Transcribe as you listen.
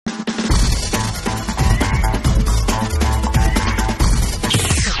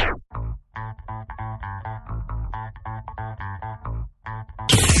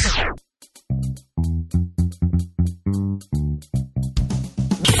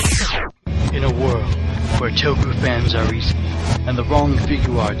a world where toku fans are easy, and the wrong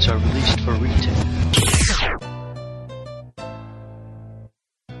figure arts are released for retail.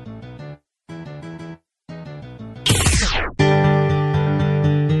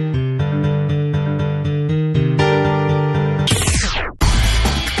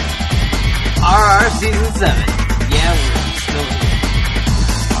 RRR Season 7. Yeah, we're still here.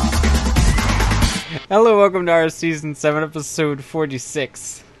 Hello, welcome to our Season 7, Episode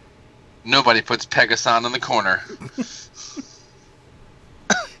 46. Nobody puts Pega-san in the corner.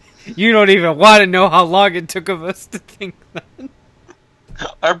 You don't even want to know how long it took of us to think that.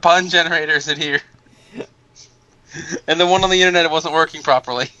 Our pun generator is in here. And the one on the internet wasn't working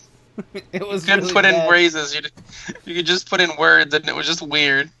properly. It was You couldn't really put in bad. phrases. You could just put in words and it was just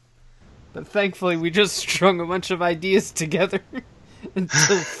weird. But thankfully, we just strung a bunch of ideas together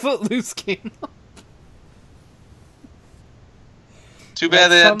until Footloose came up. Too bad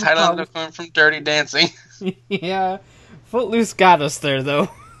that somehow- title ended up coming from Dirty Dancing. Yeah, Footloose got us there, though.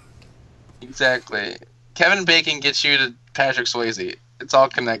 Exactly. Kevin Bacon gets you to Patrick Swayze. It's all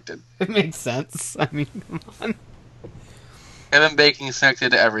connected. It makes sense. I mean, come on. Kevin Bacon is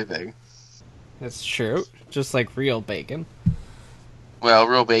connected to everything. That's true. Just like real bacon. Well,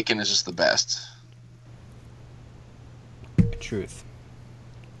 real bacon is just the best. Truth.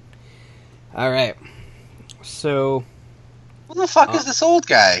 Alright. So, Who the fuck is this old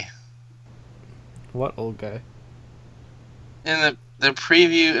guy? what old guy? In the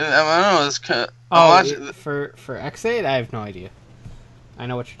preview, I don't know. For X8? I have no idea. I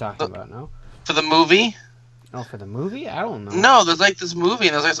know what you're talking about now. For the movie? Oh, for the movie? I don't know. No, there's like this movie,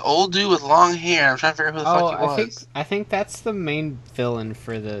 and there's like this old dude with long hair. I'm trying to figure out who the fuck he was. I think that's the main villain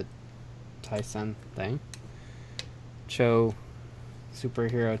for the Tyson thing. Cho,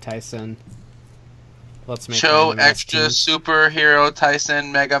 superhero Tyson. Let's make Cho, random ass Extra, teams. Superhero,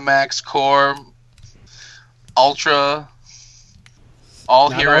 Tyson, Mega Max, Core, Ultra, All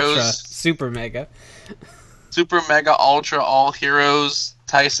Not Heroes, Ultra, Super Mega. Super Mega, Ultra, All Heroes,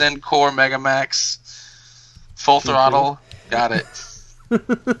 Tyson, Core, Mega Max, Full Throttle. Got it.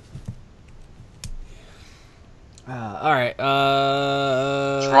 Alright,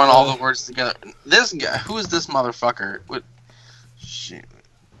 Just run all the words together. This guy, who is this motherfucker? What? Shit.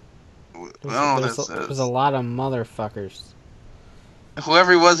 There's a lot of motherfuckers.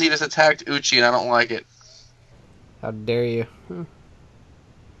 Whoever he was, he just attacked Uchi, and I don't like it. How dare you?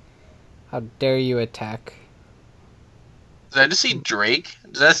 How dare you attack? Did I just see Drake?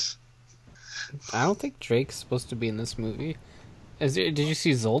 I don't think Drake's supposed to be in this movie. Did you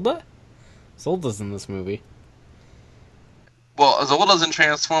see Zolda? Zolda's in this movie. Well, Zola doesn't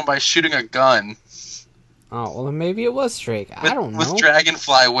transform by shooting a gun Oh, well then maybe it was Drake. I don't know. with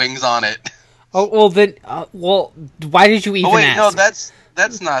dragonfly wings on it. Oh, well then, why did you even Oh wait, ask? no,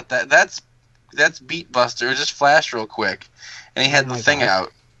 that's not that. That's Beatbuster. It just flashed real quick, and he had Oh the my thing God.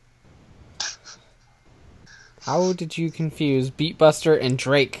 out. How did you confuse Beatbuster and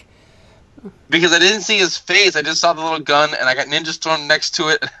Drake? Because I didn't see his face, I just saw the little gun, and I got Ninja Storm next to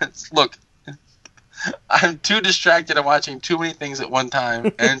it. Look, I'm too distracted and watching too many things at one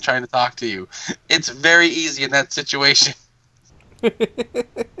time and trying to talk to you. It's very easy in that situation.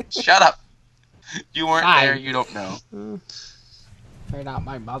 Shut up. You weren't Fine. there, you don't know. You're not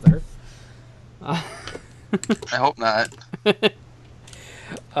my mother. I hope not.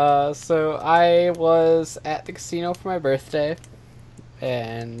 So I was at the casino for my birthday,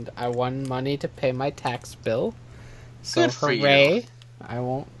 and I won money to pay my tax bill. So Good for hooray! you. I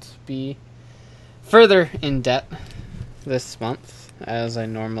won't be further in debt this month as I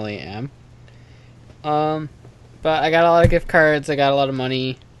normally am. But I got a lot of gift cards. I got a lot of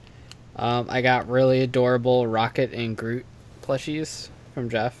money. I got really adorable Rocket and Groot plushies from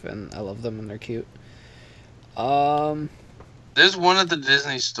Jeff, and I love them and they're cute. There's one at the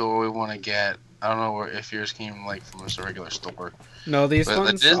Disney store we want to get. I don't know if yours came like from just a regular store. No, these But the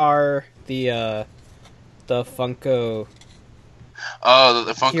ones Dis- are the Funko Oh,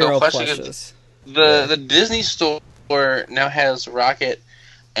 the Funko Hero plushie. plushes. The Disney store now has Rocket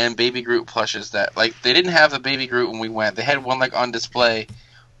and Baby Groot plushes that like they didn't have the Baby Groot when we went. They had one like on display,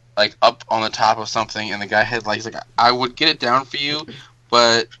 like up on the top of something, and the guy had he's like, I would get it down for you,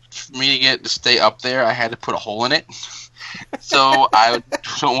 but for me to get it to stay up there, I had to put a hole in it. So I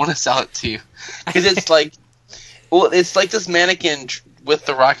don't want to sell it to you because it's like, well, it's like this mannequin with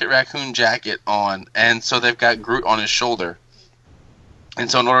the Rocket Raccoon jacket on, and so they've got Groot on his shoulder. And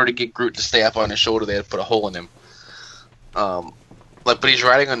so in order to get Groot to stay up on his shoulder, they had to put a hole in him. But he's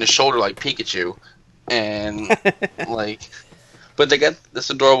riding on his shoulder like Pikachu, and but But they get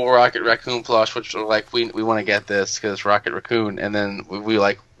this adorable Rocket Raccoon plush, which are like, we want to get this because it's Rocket Raccoon, and then we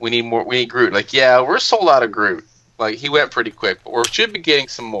need more, we need Groot. Like, yeah, we're sold out of Groot. Like, he went pretty quick, but we should be getting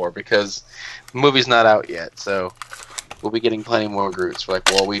some more because the movie's not out yet, so we'll be getting plenty more Groots. We're like,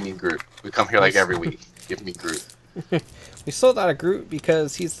 well, we need Groot. We come here like every week. Give me Groot. We sold out of Groot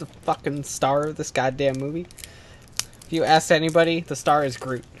because he's the fucking star of this goddamn movie. If you ask anybody, the star is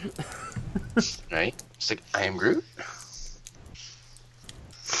Groot. Right? It's like, I am Groot?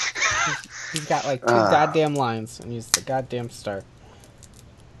 He's got like 2 goddamn lines, and he's the goddamn star.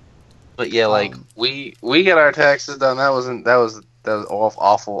 But yeah, like we get our taxes done. That was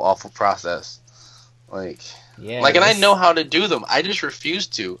awful process. Like, yeah, like, and I know how to do them. I just refuse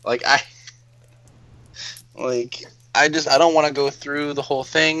to. I don't want to go through the whole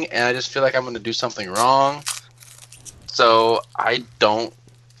thing, and I just feel like I'm going to do something wrong. So I don't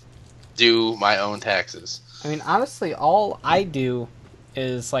do my own taxes. I mean, honestly, all I do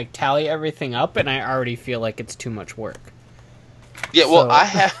is like tally everything up, and I already feel like it's too much work. Yeah, well,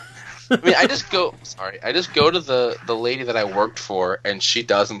 I just go to the lady that I worked for, and she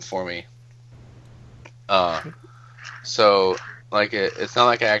does them for me. So like it's not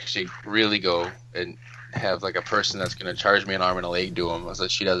like I actually really go and have like a person that's going to charge me an arm and a leg do them. So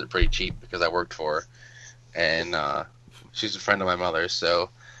she does it pretty cheap because I worked for her, and she's a friend of my mother's. So,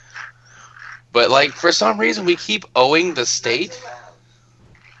 but like for some reason we keep owing the state.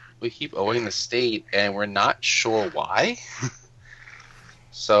 And we're not sure why.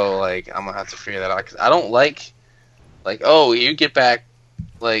 So, like, I'm gonna have to figure that out. Cause I don't like, oh, you get back,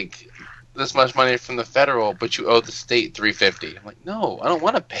 like, this much money from the federal, but you owe the state $350. I'm like, no, I don't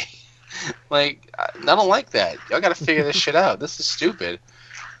want to pay. Like, I don't like that. Y'all gotta figure this shit out. This is stupid.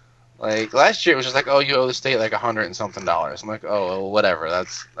 Like, last year it was just like, oh, you owe the state like $100 and something. I'm like, oh, well, whatever.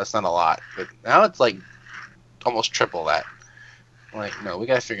 That's not a lot. But now it's like almost triple that. I'm like, no, we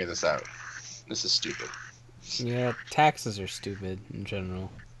gotta figure this out. This is stupid. Yeah, taxes are stupid in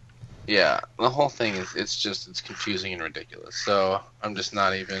general. Yeah, the whole thing is it's confusing and ridiculous. So I'm just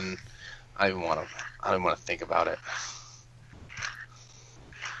not even I don't want to think about it.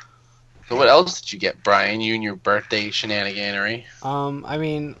 So what else did you get, Brian? You and your birthday shenaniganery? I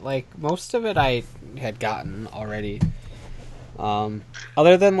mean, like most of it I had gotten already.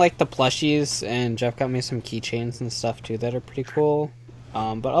 Other than like the plushies, and Jeff got me some keychains and stuff too that are pretty cool.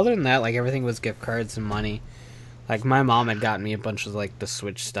 But other than that, like everything was gift cards and money. Like my mom had gotten me a bunch of like the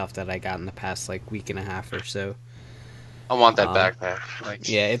Switch stuff that I got in the past like week and a half or so. I want that backpack. Like,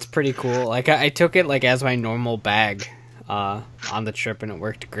 yeah, it's pretty cool. Like I took it like as my normal bag on the trip, and it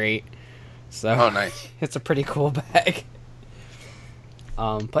worked great. So oh, nice. It's a pretty cool bag.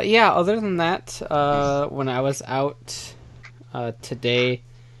 But yeah, other than that, when I was out today,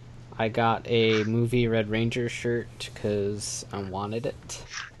 I got a movie Red Ranger shirt because I wanted it.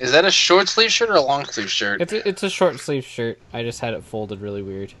 Is that a short sleeve shirt or a long sleeve shirt? It's a short sleeve shirt. I just had it folded really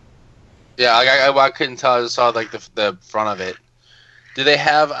weird. Yeah, I couldn't tell. I just saw like the front of it. Do they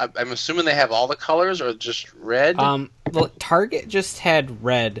have? I'm assuming they have all the colors or just red. Well, Target just had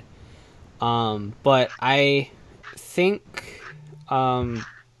red. But I think the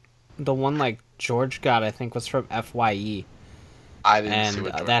one like George got, I think, was from FYE. I didn't see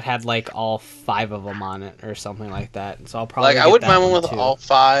what George... that had like all 5 of them on it or something like that. So I'll probably I wouldn't mind one with all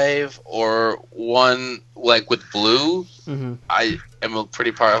 5 or one like with blue. Mm-hmm. I am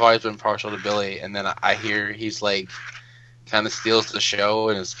I've always been partial to Billy, and then I hear he's like kind of steals the show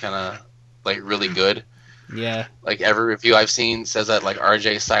and is kind of like really good. Yeah. Like every review I've seen says that like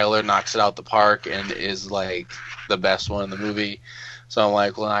RJ Cyler knocks it out the park and is like the best one in the movie. So I'm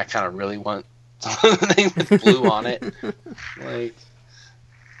like, well, I kind of really want something with blue on it.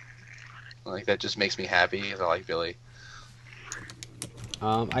 Like that just makes me happy because I like Billy.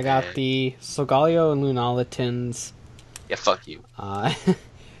 I got the Solgaleo and Lunala tins. Yeah, fuck you.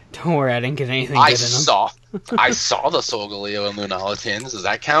 Don't worry, I didn't get anything good in them. I saw the Solgaleo and Lunala tins. Does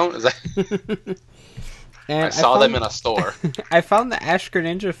that count? And I saw them in a store. I found the Ash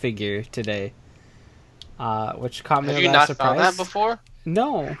Greninja figure today, which caught me Have you by not surprise. found that before?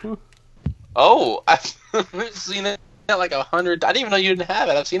 No. Oh, I've seen it like 100. I didn't even know you didn't have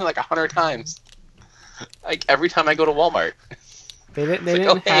it. I've seen it like 100 times. Like every time I go to Walmart. They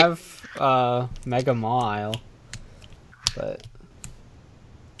didn't have Mega Mile, but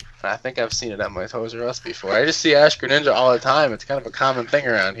I think I've seen it at my Toys R Us before. I just see Ash Greninja all the time. It's kind of a common thing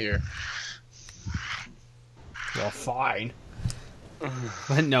around here. Well, fine.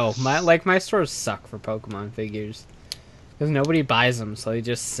 But no, my stores suck for Pokemon figures because nobody buys them, so they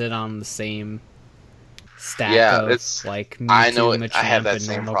just sit on the same stack of like Mewtwo, I know Machamp, I have that and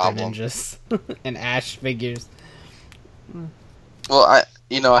same normal problem. Greninjas and Ash figures. Well,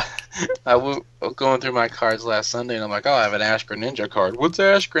 I was going through my cards last Sunday, and I'm like, oh, I have an Ash Greninja card. What's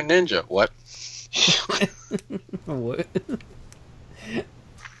Ash Greninja? What? What?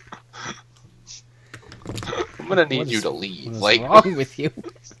 I'm gonna need you to leave. What is Like, wrong with you?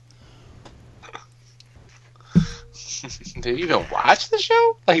 did you even watch the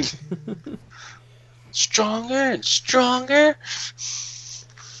show? Like, stronger and stronger.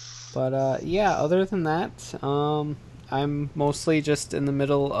 But yeah, other than that, I'm mostly just in the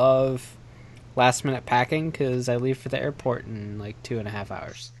middle of last minute packing because I leave for the airport in like 2.5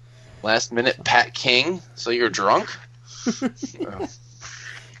 hours. Last minute Pat King. So you're drunk? Oh.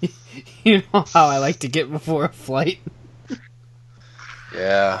 You know how I like to get before a flight.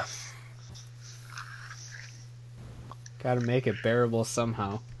 Yeah. Gotta make it bearable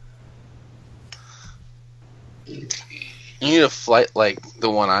somehow. You need a flight like the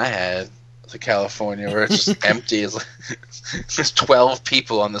one I had to California where it's just empty. It's like, there's 12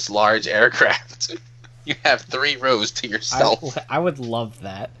 people on this large aircraft. You have 3 rows to yourself. I would love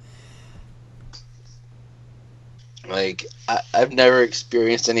that. Like, I've never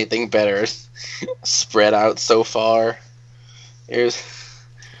experienced anything better. Spread out so far. Here's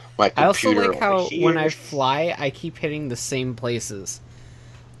my computer. I also like how here. when I fly, I keep hitting the same places.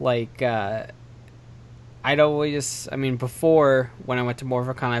 Like, I'd always... I mean, before, when I went to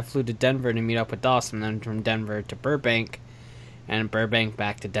Morphicon, I flew to Denver to meet up with Dawson, then from Denver to Burbank, and Burbank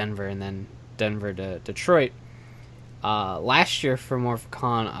back to Denver, and then Denver to Detroit. Last year for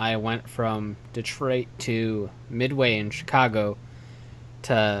Morphicon, I went from Detroit to Midway in Chicago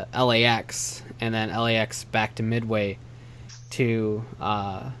to LAX, and then LAX back to Midway to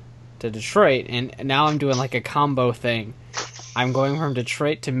Detroit, and now I'm doing like a combo thing. I'm going from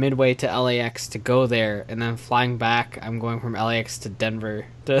Detroit to Midway to LAX to go there, and then flying back, I'm going from LAX to Denver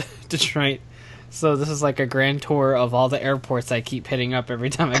to Detroit. So this is like a grand tour of all the airports I keep hitting up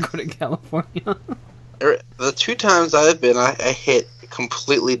every time I go to California. The 2 times I've been, I hit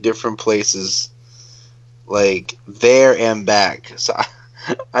completely different places, like there and back. So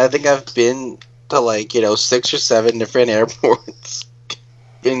I think I've been to like 6 or 7 different airports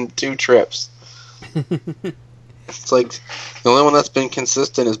in 2 trips. It's like the only one that's been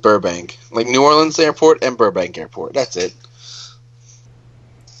consistent is Burbank, like New Orleans Airport and Burbank Airport. That's it.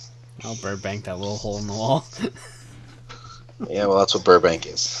 Oh, Burbank, that little hole in the wall. Yeah, well, that's what Burbank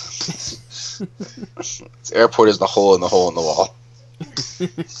is. This airport is the hole in the wall.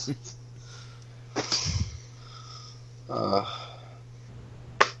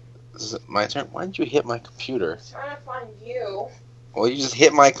 Is it my turn? Why did you hit my computer? I'm trying to find you. Well, you just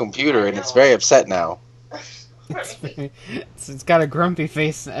hit my computer, and it's very upset now. It's got a grumpy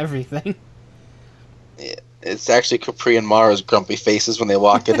face and everything. It's actually Capri and Mara's grumpy faces when they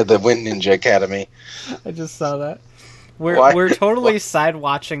walk into the Wind Ninja Academy. I just saw that. We're totally side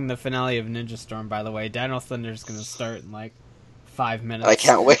watching the finale of Ninja Storm, by the way. Dino Thunder's gonna start in like 5 minutes. I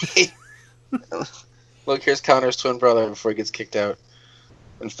can't wait. Look, here's Connor's twin brother before he gets kicked out.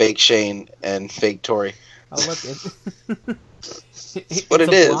 And fake Shane and fake Tori. Oh, look. It's what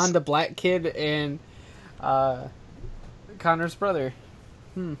it is. A blonde, a black kid, and Connor's brother.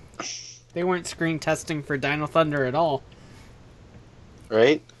 They weren't screen testing for Dino Thunder at all.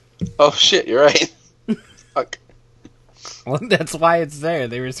 Right? Oh, shit, you're right. Fuck. Well, that's why it's there.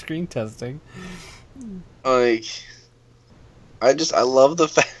 They were screen testing. Like, I love the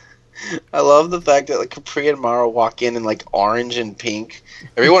fact... I love the fact that like Capri and Mara walk in like orange and pink.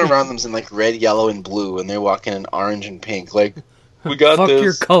 Everyone around them's in like red, yellow, and blue, and they walk in orange and pink. Like, we got Fuck this.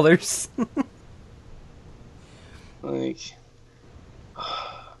 your colors. Like,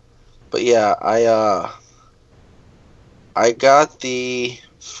 but yeah, I got the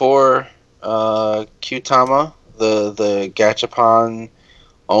 4 Qtama, the Gachapon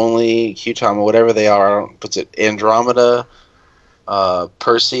only Qtama, whatever they are. I don't what's it, Andromeda,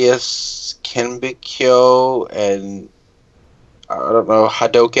 Perseus, Kenbikyo, and I don't know,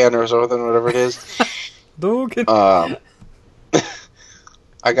 Hadoken or something, whatever it is.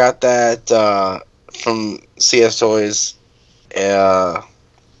 I got that from CS Toys because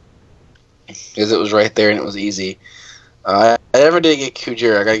it was right there and it was easy. I never did get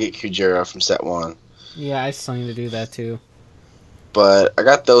Kujira. I gotta get Kujira from set 1. Yeah, I still need to do that too. But I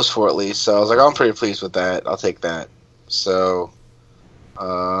got those 4 at least, so I was like, I'm pretty pleased with that. I'll take that. So,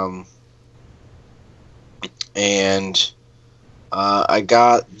 and I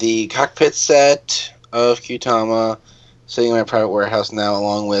got the cockpit set of Qtama sitting in my private warehouse now,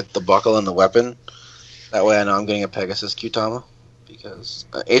 along with the buckle and the weapon. That way I know I'm getting a Pegasus Qtama, because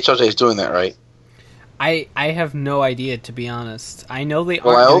HLJ is doing that, right? I have no idea, to be honest. I know they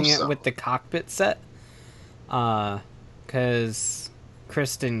aren't doing it with the cockpit set. Because because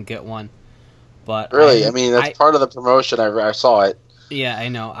Chris didn't get one. But Really? I mean, that's part of the promotion. I saw it. Yeah, I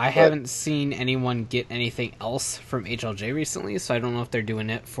know. I haven't seen anyone get anything else from HLJ recently, so I don't know if they're doing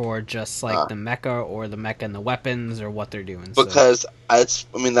it for just like the mecha or the mecha and the weapons or what they're doing. Because I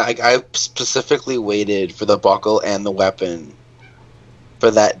specifically waited for the buckle and the weapon for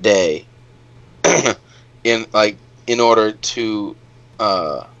that day, in order to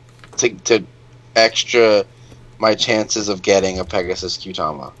extra my chances of getting a Pegasus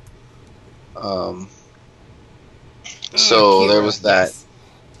Qtama. So Kira, there was that.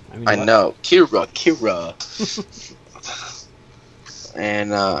 yes. I know. Kira.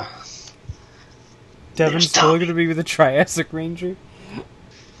 And, Devin's still going to be with the Triassic Ranger?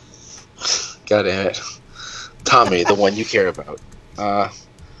 God damn it. Tommy, the one you care about. I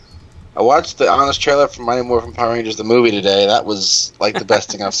watched the honest trailer for Mighty Morphin Power Rangers the movie today. That was, like, the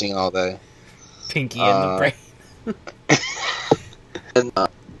best thing I've seen all day. Pinky in the brain. And, I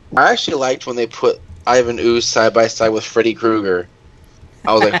actually liked when they put Ivan Ooze side by side with Freddy Krueger.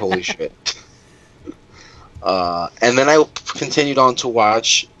 I was like, holy shit. And then I continued on to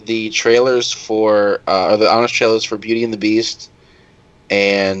watch the trailers for, or the honest trailers for Beauty and the Beast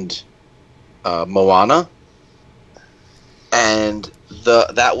and Moana. And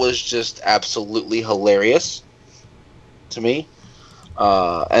that was just absolutely hilarious to me.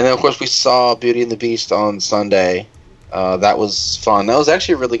 And then, of course, we saw Beauty and the Beast on Sunday. That was fun. That was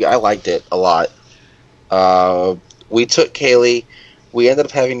actually really good. I liked it a lot. We took Kaylee. We ended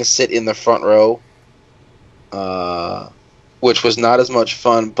up having to sit in the front row, which was not as much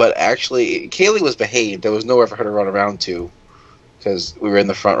fun. But actually, Kaylee was behaved. There was nowhere for her to run around to because we were in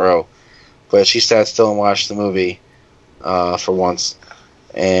the front row. But she sat still and watched the movie for once.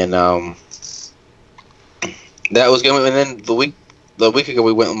 And that was good. And then the week ago,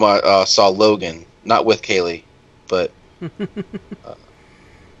 we went and saw Logan. Not with Kaylee, but...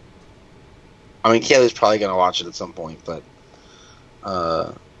 I mean, Kaylee's probably going to watch it at some point, but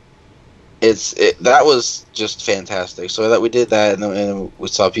that was just fantastic. So that we did that, and then we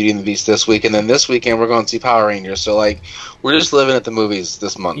saw Beauty and the Beast this week, and then this weekend we're going to see Power Rangers. So, like, we're just living at the movies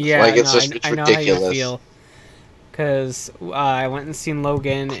this month. Yeah, like, it's it's ridiculous. I know how you feel. Because I went and seen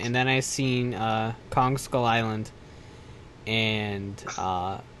Logan, and then I seen Kong Skull Island, and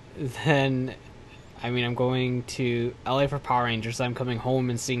then... I mean, I'm going to LA for Power Rangers. I'm coming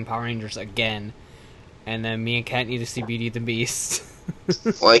home and seeing Power Rangers again. And then me and Kat need to see Beauty and the Beast.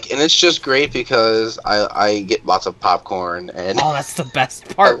 And it's just great because I get lots of popcorn. And oh, that's the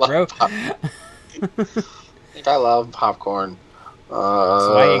best part, bro. I love popcorn. That's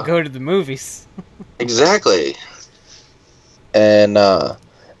why you go to the movies. Exactly. And, well,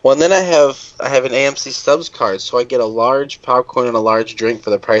 and then I have an AMC Stubs card, so I get a large popcorn and a large drink for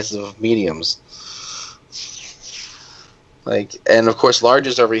the prices of mediums. And of course,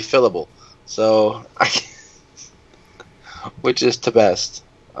 larges are refillable, so which is the best.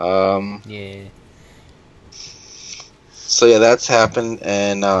 Yeah. So yeah, that's happened,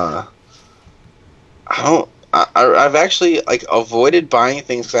 and I've actually avoided buying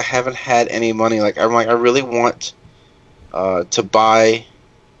things because I haven't had any money. I really want to buy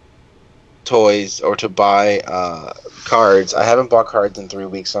toys or to buy cards. I haven't bought cards in 3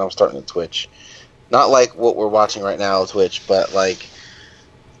 weeks, and I'm starting to twitch. Not like what we're watching right now, Twitch, but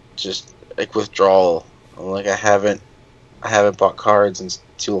just withdrawal. I haven't bought cards in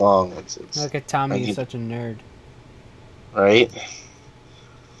too long. It's look at Tommy, he's such a nerd. Right?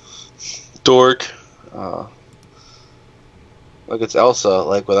 Dork. Look, it's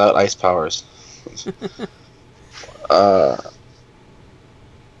Elsa, without ice powers.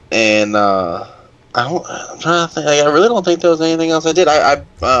 And I'm trying to think. I really don't think there was anything else I did.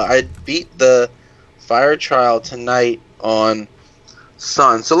 I beat the Fire Trial tonight on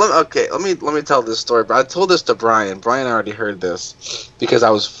Sun. So let me tell this story. I told this to Brian. Brian already heard this because I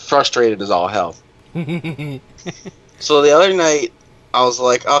was frustrated as all hell. So the other night I was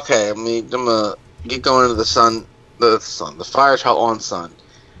like, okay, I'm gonna get going into the Fire Trial on Sun,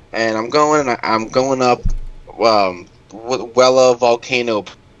 and I'm going up Wella Volcano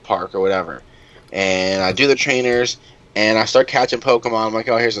Park or whatever, and I do the trainers and I start catching Pokemon. I'm like,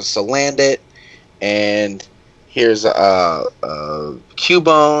 oh, here's a Salandit. And here's a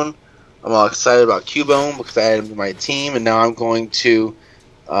Cubone. I'm all excited about Cubone because I had him in my team, and now I'm going to.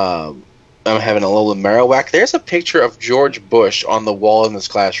 I'm having a little Marowak. There's a picture of George Bush on the wall in this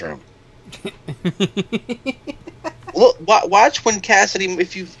classroom. Look, watch when Cassidy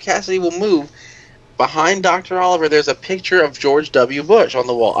will move. Behind Dr. Oliver, there's a picture of George W. Bush on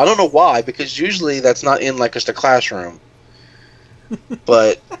the wall. I don't know why, because usually that's not in just a classroom.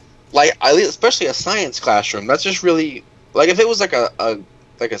 But. Especially a science classroom, that's just really Like if it was like a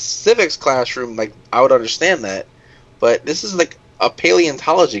civics classroom, like I would understand that. But this is like a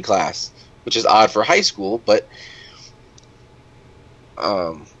paleontology class, which is odd for high school. But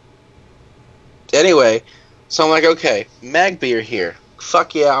um, anyway, so I'm like, okay, Magby are here.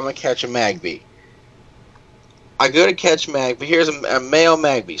 Fuck yeah, I'm gonna catch a Magby. I go to catch Magby. Here's a male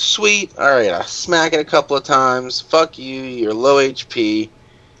Magby. Sweet. All right, I smack it a couple of times. Fuck you. You're low HP.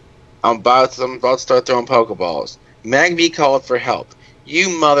 I'm about to start throwing Pokeballs. Magby called for help. You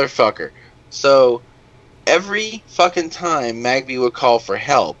motherfucker. So every fucking time Magby would call for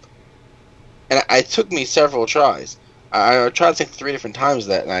help, and it took me several tries. I tried to think 3 different times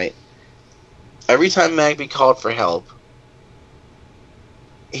that night. Every time Magby called for help,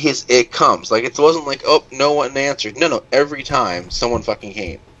 it comes. Like it wasn't like, oh, no one answered. No, every time someone fucking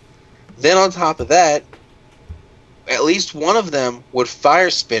came. Then on top of that, at least one of them would fire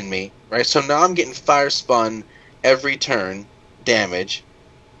spin me, right? So now I'm getting fire spun every turn, damage.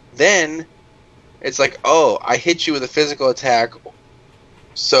 Then it's like, oh, I hit you with a physical attack,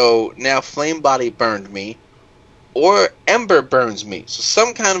 so now Flame Body burned me, or Ember burns me. So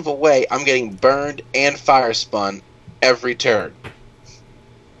some kind of a way I'm getting burned and fire spun every turn.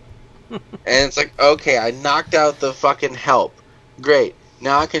 And it's like, okay, I knocked out the fucking help. Great.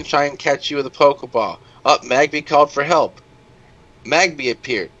 Now I can try and catch you with a Pokeball. Magby called for help. Magby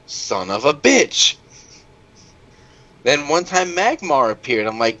appeared. Son of a bitch. Then one time Magmar appeared.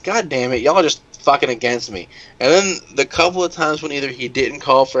 I'm like, God damn it, y'all just fucking against me. And then the couple of times when either he didn't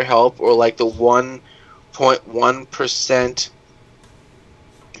call for help or like the 1.1%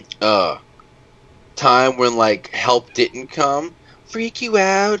 time when like help didn't come. Freak you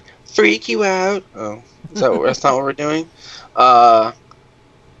out. Freak you out. Oh, that's not what we're doing? That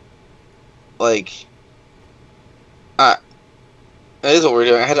is what we're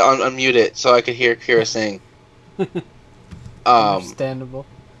doing. I had to unmute it so I could hear Kira sing. Understandable.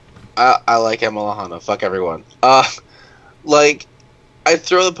 I like Emma Lahana. Fuck everyone. Like, I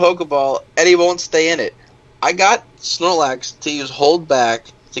throw the Pokeball, and he won't stay in it. I got Snorlax to use Hold Back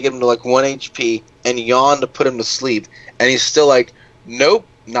to get him to like 1 HP, and Yawn to put him to sleep, and he's still like, nope,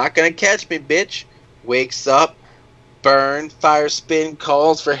 not gonna catch me, bitch. Wakes up, burn, fire spin,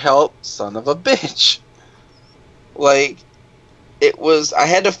 calls for help, son of a bitch. Like, it was, I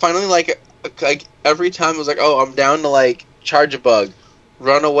had to finally like every time it was like, oh, I'm down to like charge a bug.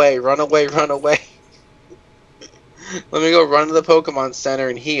 Run away, run away, run away. Let me go run to the Pokemon Center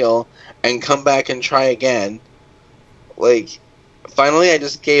and heal, and come back and try again. Like, finally I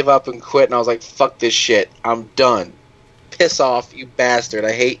just gave up and quit, and I was like, fuck this shit. I'm done. Piss off, you bastard.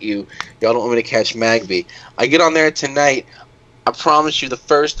 I hate you. Y'all don't want me to catch Magby. I get on there tonight. I promise you, the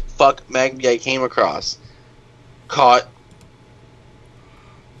first fuck Magby I came across. Caught.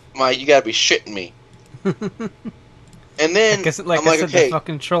 You gotta be shitting me. And then, I said, okay, they're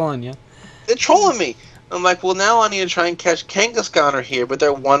fucking trolling you. They're trolling me. I'm like, well, now I need to try and catch Kangaskhan here, but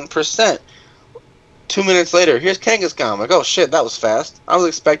they're 1%. 2 minutes later, here's Kangaskhan. I'm like, oh shit, that was fast. I was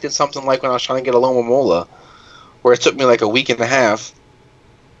expecting something like when I was trying to get a Lomomola, where it took me like a week and a half.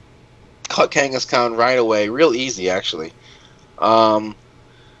 Caught Kangaskhan right away, real easy actually. And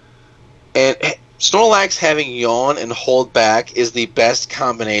Snorlax having Yawn and Hold Back is the best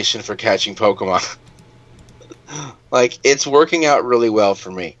combination for catching Pokemon. Like, it's working out really well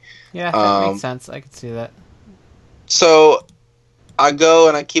for me. Yeah, that makes sense. I can see that. So, I go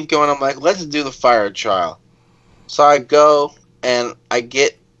and I keep going. I'm like, let's do the fire trial. So I go and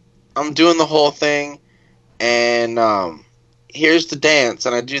I'm doing the whole thing, and here's the dance,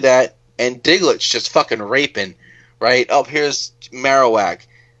 and I do that, and Diglett's just fucking raping, right? Oh, here's Marowak,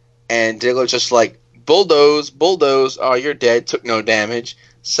 and Diglett's just like, bulldoze, oh, you're dead, took no damage.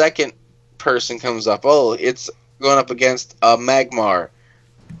 Second person comes up, oh, it's going up against Magmar.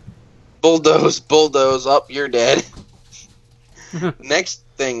 Bulldoze, up, you're dead. Next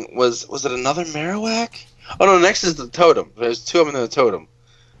thing was it another Marowak? Oh no, next is the totem. There's 2 of them in the totem.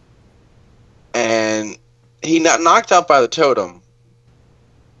 And he got knocked out by the totem.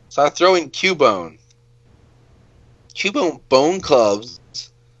 So I throw in Cubone. Cubone Bone Clubs,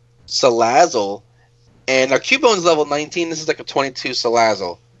 Salazzle, and now Cubone's level 19, this is like a 22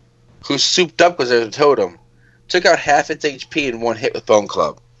 Salazzle, who's souped up because there's a totem. Took out half its HP in 1 hit with Bone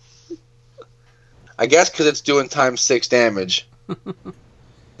Club. I guess because it's doing times 6 damage.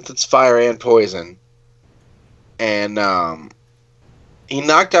 It's fire and poison. And he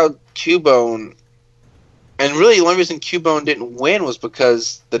knocked out Cubone. And really, the only reason Cubone didn't win was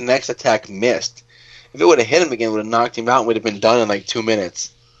because the next attack missed. If it would have hit him again, it would have knocked him out and would have been done in like 2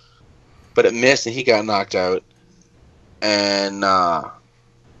 minutes. But it missed and he got knocked out. And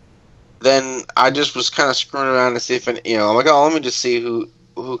then I just was kind of screwing around to see if, I'm like, oh, let me just see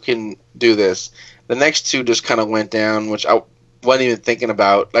who can do this. The next two just kind of went down, which I wasn't even thinking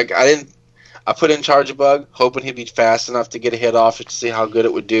about. Like, I put in Charge Bug, hoping he'd be fast enough to get a hit off to see how good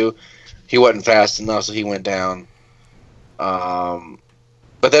it would do. He wasn't fast enough, so he went down.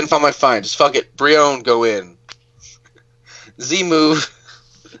 But then I'm like, fine, just fuck it. Brion, go in. Z move.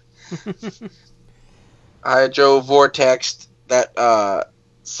 I drove Vortex that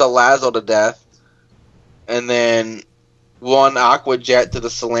Salazzle to death, and then one Aqua Jet to the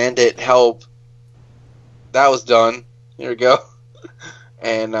Salandit help. That was done. Here we go.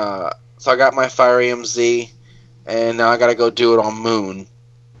 And so I got my Fire EMZ, and now I gotta go do it on Moon.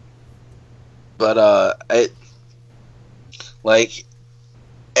 But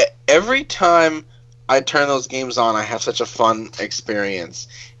every time I turn those games on, I have such a fun experience.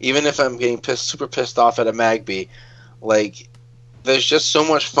 Even if I'm getting super pissed off at a Magby, like, there's just so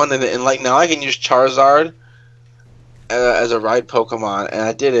much fun in it. And like, now I can use Charizard as a ride Pokemon, and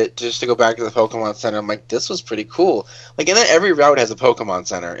I did it just to go back to the Pokemon Center. I'm like, this was pretty cool. Like, and then every route has a Pokemon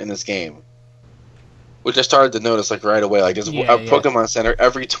Center in this game, which I started to notice like right away. Like, there's a Pokemon Center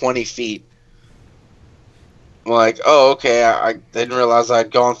every 20 feet. I'm like, oh, okay, I didn't realize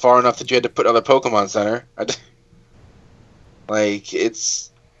I'd gone far enough that you had to put another Pokemon Center. Like, it's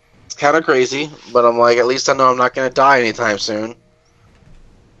kind of crazy, but I'm like, at least I know I'm not going to die anytime soon.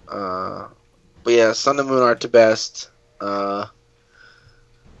 But yeah, Sun and Moon are to best. And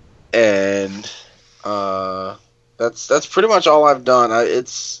that's pretty much all I've done.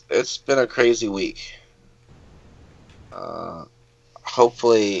 It's been a crazy week.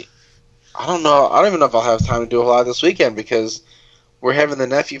 Hopefully, I don't know. I don't even know if I'll have time to do a lot this weekend because we're having the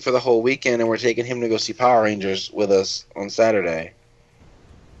nephew for the whole weekend, and we're taking him to go see Power Rangers with us on Saturday.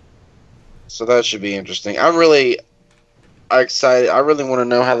 So that should be interesting. I'm really excited. I really want to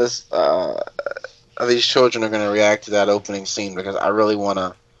know how these children are going to react to that opening scene because I really want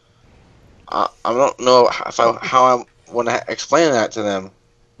to. I don't know how I want to explain that to them.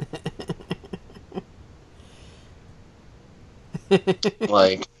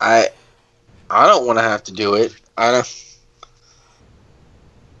 Like, I don't want to have to do it.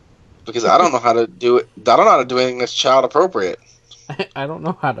 Because I don't know how to do it. I don't know how to do anything that's child appropriate. I don't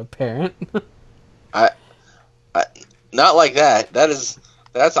know how to parent. I not like that. That's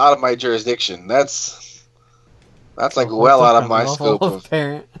out of my jurisdiction. That's like well out of my scope of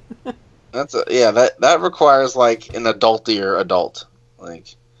parent. That requires like an adultier adult.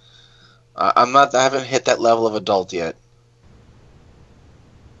 Like, I haven't hit that level of adult yet.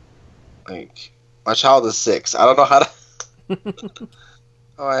 Like, my child is 6. I don't know how to.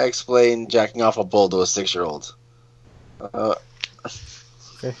 How I explain jacking off a bull to a 6-year-old.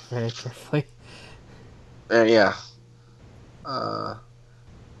 Very, very carefully. Yeah.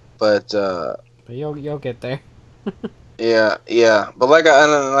 But you'll get there. Yeah. But like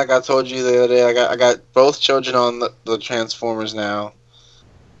I told you the other day, I got both children on the Transformers now,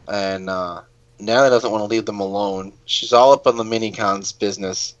 and Natalie doesn't want to leave them alone. She's all up on the Minicons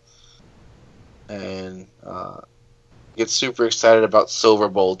business, and gets super excited about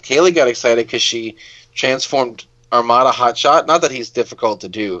Silverbolt. Kaylee got excited because she transformed Armada Hotshot. Not that he's difficult to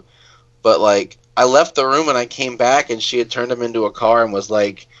do, but like, I left the room and I came back and she had turned him into a car and was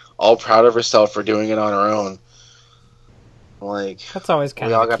like all proud of herself for doing it on her own. Like, that's always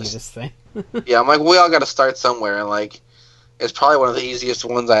kind of the cutest thing. Yeah, I'm like, we all got to start somewhere, and like, it's probably one of the easiest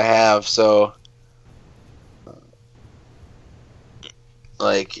ones I have. So,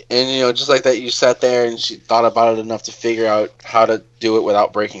 like, and just like that, you sat there and she thought about it enough to figure out how to do it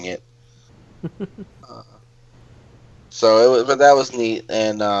without breaking it. But that was neat,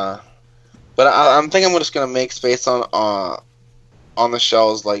 and but I'm thinking I'm just gonna make space on the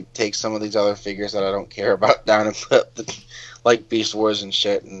shelves, like take some of these other figures that I don't care about down and put like Beast Wars and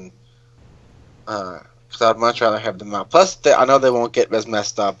shit, and because I'd much rather have them out. Plus, I know they won't get as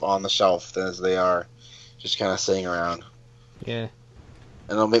messed up on the shelf as they are just kind of sitting around. Yeah.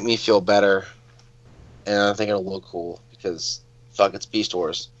 And it'll make me feel better, and I think it'll look cool because fuck, it's Beast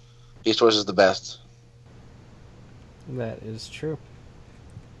Wars. Beast Wars is the best. That is true.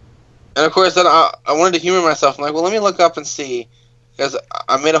 And of course, then I wanted to humor myself. I'm like, well, let me look up and see, because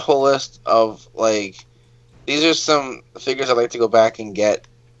I made a whole list of like, these are some figures I'd like to go back and get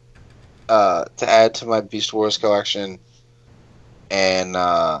to add to my Beast Wars collection. And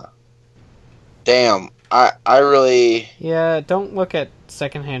damn, I really don't look at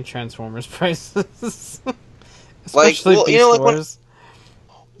secondhand Transformers prices. Especially like, Beast Wars.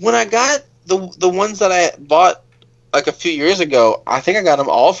 When I got the ones that I bought like a few years ago, I think I got them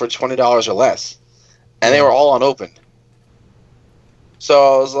all for $20 or less, and they were all unopened.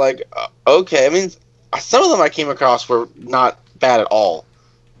 So I was like, okay. I mean, some of them I came across were not bad at all.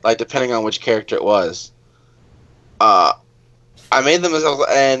 Like depending on which character it was. I made them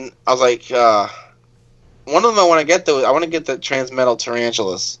and I was like, one of them I want to get though. I want to get the Transmetal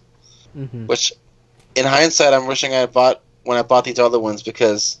Tarantulas, which, in hindsight, I'm wishing I had bought when I bought these other ones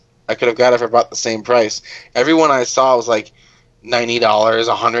because I could have got it for about the same price. Everyone I saw was like $90,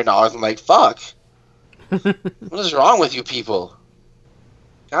 $100. I'm like, fuck. What is wrong with you people?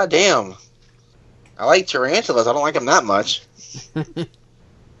 God damn. I like tarantulas. I don't like them that much.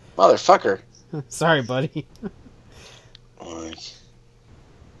 Motherfucker. Sorry, buddy.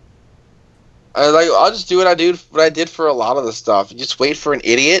 I'll just do what I did for a lot of the stuff. You just wait for an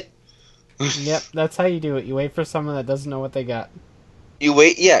idiot. Yep, that's how you do it. You wait for someone that doesn't know what they got. You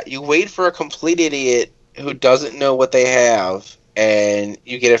wait for a complete idiot who doesn't know what they have, and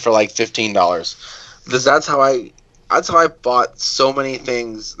you get it for like $15. Because that's how I bought so many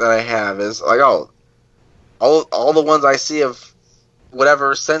things that I have. Is like, all the ones I see of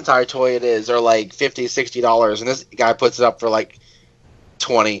whatever Sentai toy it is are like $50, $60, and this guy puts it up for like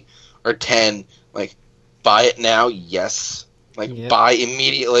 20 or 10. Like, buy it now, yes. Like, buy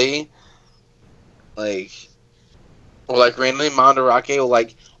immediately. Like, or like randomly Mandarake, or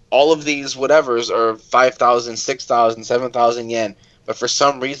like all of these whatevers are 5,000, 6,000, 7,000 yen. But for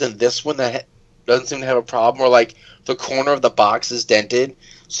some reason, this one that doesn't seem to have a problem, or like the corner of the box is dented,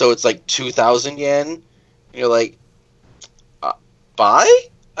 so it's like 2,000 yen. And you're like, buy?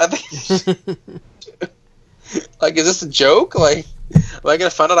 I think. Like, is this a joke? Like, am I gonna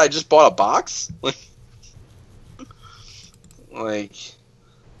find out I just bought a box?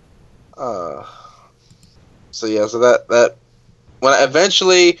 So yeah, so that when I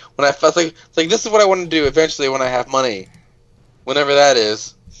felt like this is what I want to do eventually when I have money, whenever that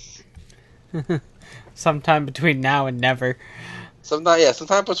is. Sometime between now and never.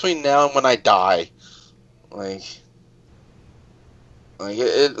 Sometime between now and when I die.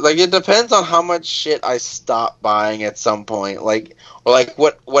 It depends on how much shit I stop buying at some point. Or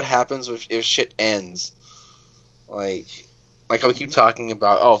what happens if shit ends. Like I keep talking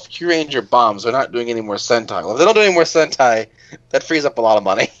about, Q-Ranger bombs, they're not doing any more Sentai. Well, if they don't do any more Sentai, that frees up a lot of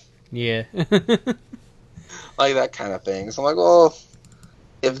money. Yeah. Like that kind of thing. So I'm like, well,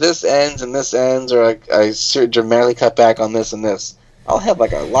 if this ends and this ends, or I dramatically cut back on this and this, I'll have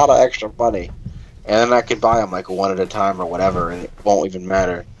like a lot of extra money. And then I could buy them like one at a time or whatever, and it won't even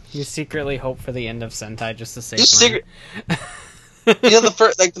matter. You secretly hope for the end of Sentai just to save money.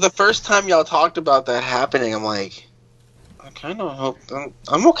 The first time y'all talked about that happening, I'm like, I kind of hope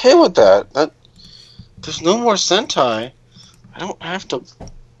I'm okay with that. There's no more Sentai. I don't have to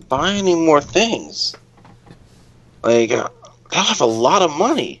buy any more things. Like, I'll have a lot of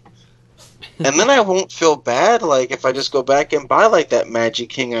money. And then I won't feel bad, like, if I just go back and buy, like, that Magic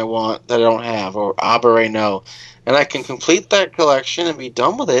King I want that I don't have, or Abare no. And I can complete that collection and be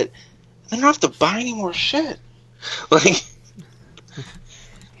done with it, and then I don't have to buy any more shit. Like...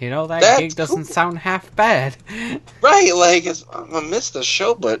 You know, that gig doesn't sound half bad. Right, like, I missed the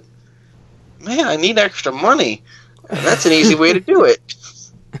show, but, man, I need extra money. And that's an easy way to do it.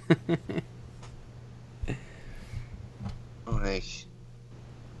 Like,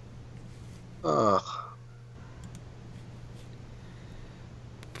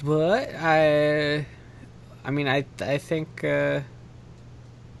 But I think I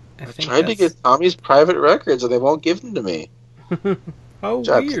tried to get Tommy's private records, and they won't give them to me. How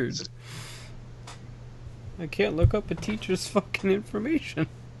weird. I can't look up a teacher's fucking information.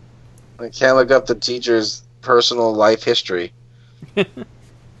 I can't look up the teacher's personal life history.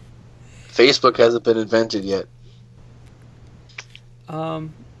 Facebook hasn't been invented yet.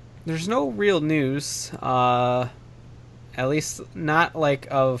 There's no real news. At least not like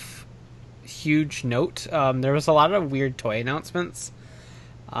of huge note. There was a lot of weird toy announcements.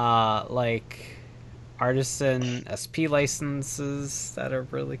 Like artisan SP licenses that are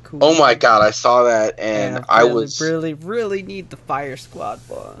really cool. Oh my god, I saw that, and I really need the Fire Squad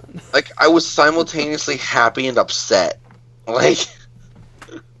one. Like, I was simultaneously happy and upset. Like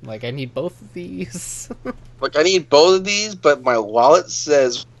I need both of these. Like, I need both of these, but my wallet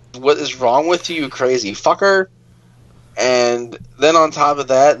says, "What is wrong with you, crazy fucker?" And then on top of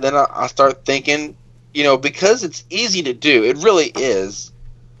that, then I start thinking, because it's easy to do, it really is.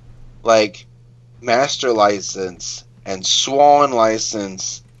 Like, Master License, and Swan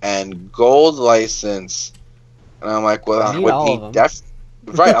License, and Gold License. And I'm like, well, I would need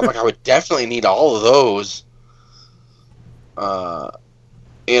right, I'm like, I would definitely need all of those. I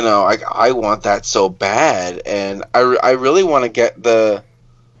want that so bad, and I really want to get the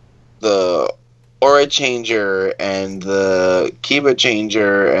droid changer and the Kiba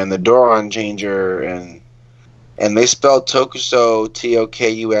changer and the Doron changer and they spelled Tokuso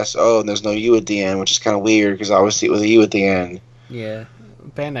Tokuso and there's no U at the end, which is kind of weird because I always see it with a U at the end. Yeah,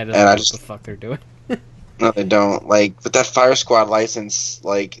 Bandai doesn't And know I what just- the fuck they're doing. No, they don't. Like, but that Fire Squad license,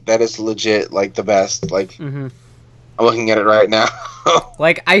 like, that is legit, like, the best. Like, Mm-hmm. I'm looking at it right now.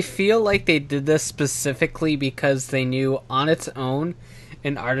 Like, I feel like they did this specifically because they knew on its own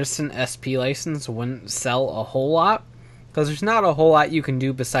an Artisan SP license wouldn't sell a whole lot. Because there's not a whole lot you can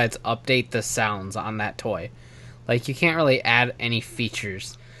do besides update the sounds on that toy. Like, you can't really add any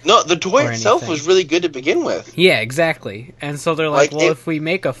features. No, the toy Or itself anything. was really good to begin with. Yeah, exactly. And so they're like, Like, well, it- if we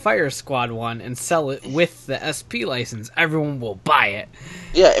make a Fire Squad one and sell it with the SP license, everyone will buy it.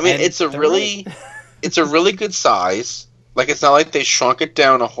 Yeah, I mean, And it's a they're really, it's a really good size. Like, it's not like they shrunk it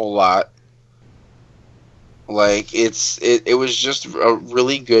down a whole lot. Like, it was just a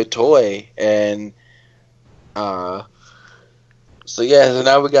really good toy, and so yeah. So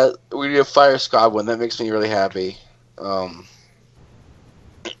now we need a Fire Squad one. That makes me really happy.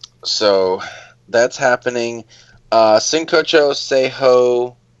 So that's happening. Sinkocho,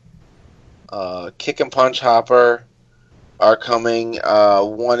 Seiho, Kick and Punch Hopper are coming.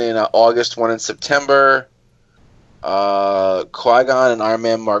 One in August, one in September. Qui-Gon and Iron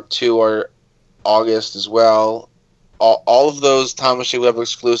Man Mark II are August as well. All of those Thomas J. Webb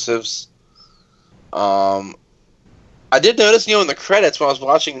exclusives. I did notice, in the credits when I was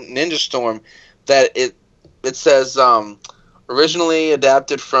watching Ninja Storm, that it says originally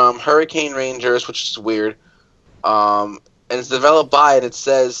adapted from Hurricane Rangers, which is weird. And it's developed by, and it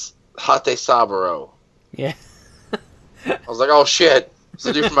says Hate Saburo. Yeah. I was like, oh shit, it's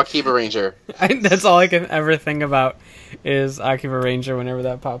a dude from Akiba Ranger. That's all I can ever think about is Akiba Ranger whenever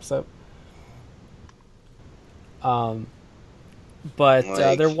that pops up. But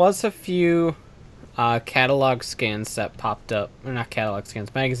Like- there was a few catalog scans that popped up, or not catalog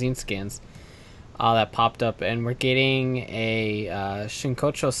scans, magazine scans that popped up, and we're getting a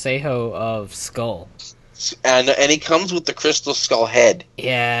Shinkocho Seiho of Skull. And he comes with the crystal skull head.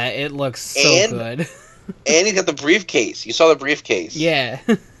 Yeah, it looks so And- good. And he's got the briefcase. You saw the briefcase. Yeah.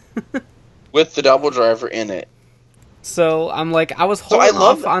 With the double driver in it. So I'm like, I was So I holding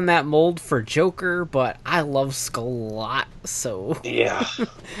love off that- on that mold for Joker, but I love Skull a lot, so Yeah.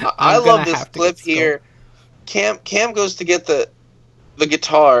 I I'm love gonna this have to clip get Skull. here. Cam goes to get the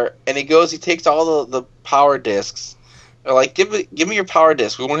guitar, and he takes all the power discs. They're like, give me your power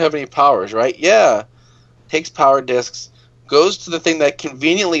disc. We won't have any powers, right? Yeah. Takes power discs, goes to the thing that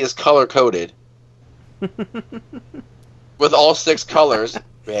conveniently is color coded. With all 6 colors.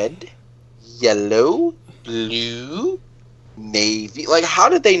 Red, yellow, blue, navy. Like, how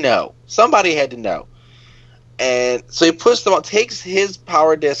did they know? Somebody had to know. And so he puts them on, takes his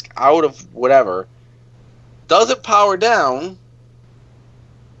power disc out of whatever, doesn't power down,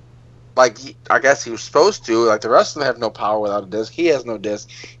 like I guess he was supposed to. Like the rest of them have no power without a disc. He has no disc.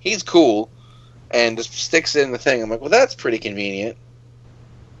 He's cool, and just sticks it in the thing. I'm like, well, that's pretty convenient.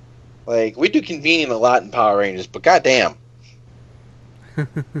 Like, we do convenient a lot in Power Rangers, but goddamn.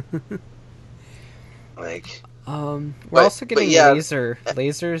 Like, we're But- also but getting yeah. Laser.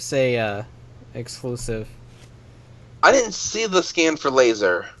 Laser's a exclusive. I didn't see the scan for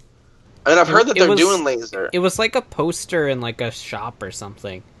Laser. I mean, I've heard that It they're was- doing Laser. It was like a poster in like a shop or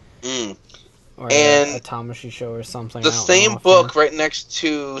something, Mm. or And a Tamashi show or something. The I don't same know book right next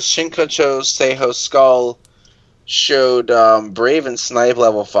to Shinkocho Seiho Skull showed Brave and Snipe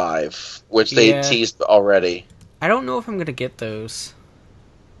level 5, which they Yeah. teased already. I don't know if I'm gonna get those.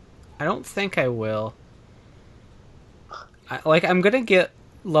 I don't think I will. I'm gonna get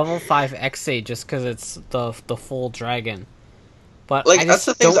level 5 XA just because it's the full dragon. But Like, I that's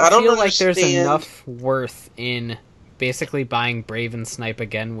just the things don't I don't feel like there's understand. enough worth in basically buying Brave and Snipe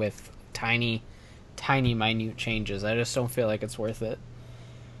again with tiny, minute changes. I just don't feel like it's worth it.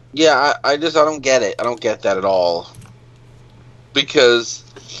 Yeah, I don't get it. I don't get that at all. Because,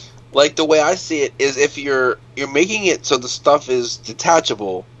 like, the way I see it is if you're making it so the stuff is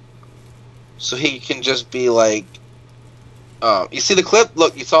detachable, so he can just be like, you see the clip?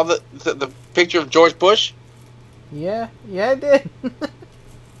 Look, you saw the picture of George Bush? Yeah, I did.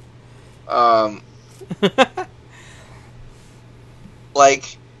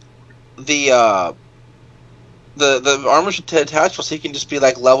 Like, the armor should attach so he can just be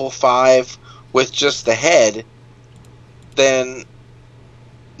like level 5 with just the head. Then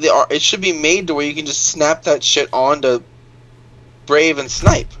it should be made to where you can just snap that shit onto Brave and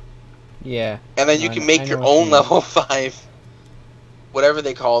Snipe, Yeah. and then No, you I can know- make I know your what you own mean. level 5, whatever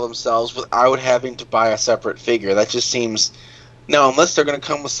they call themselves, without having to buy a separate figure. That just seems Now, unless they're going to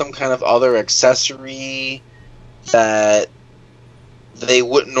come with some kind of other accessory that they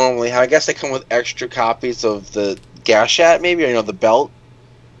wouldn't normally have. I guess they come with extra copies of the Gashat, maybe, or the belt,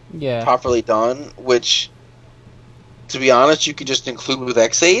 Yeah. properly done. Which, to be honest, you could just include with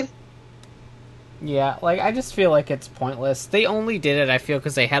Xaid. Yeah, like, I just feel like it's pointless. They only did it, I feel,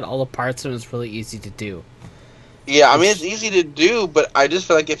 because they had all the parts and it was really easy to do. Yeah, I mean, it's easy to do, but I just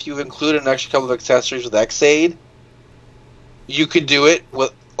feel like if you've included an extra couple of accessories with Xaid, you could do it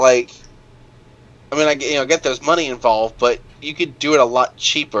with, like... I mean, I get there's money involved, but you could do it a lot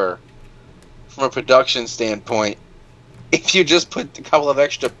cheaper from a production standpoint if you just put a couple of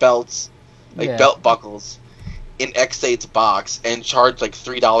extra belts, like belt buckles, in Xaid's box and charge like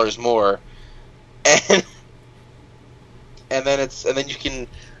 $3 more, and then you can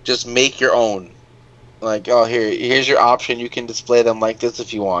just make your own. Like, oh, here's your option. You can display them like this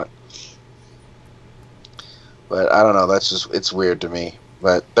if you want. But I don't know. It's weird to me.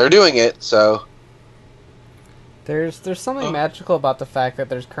 But they're doing it, so. There's something magical about the fact that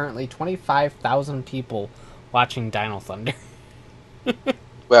there's currently 25,000 people watching Dino Thunder.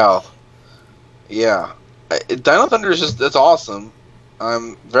 Well, yeah. Dino Thunder is it's awesome.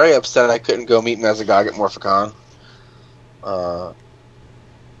 I'm very upset I couldn't go meet Mesogog at Morphicon.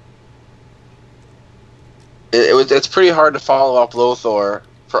 It's pretty hard to follow up Lothor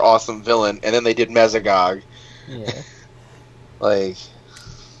for Awesome Villain, and then they did Mesogog. Yeah. Like...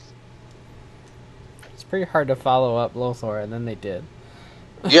 It's pretty hard to follow up Lothor, and then they did.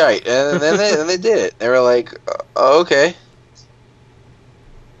 Yeah, and then they did it. They were like, oh, okay.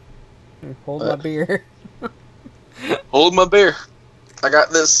 Hold my beer. Hold my beer. I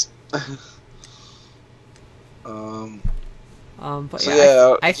got this. But so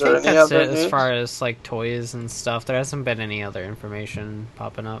yeah, I think any that's other it as news? far as like toys and stuff. There hasn't been any other information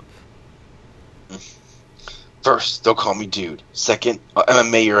popping up. First, they'll call me dude. Second, I'll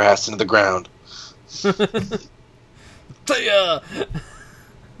MMA your ass into the ground.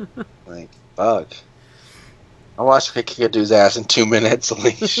 Like, fuck. I watched him kick a dude's ass in 2 minutes.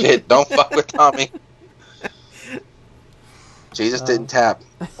 Holy shit, don't fuck with Tommy. Jesus didn't tap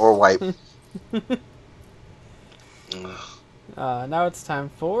or wipe. Now it's time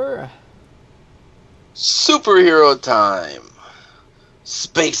for... Superhero time.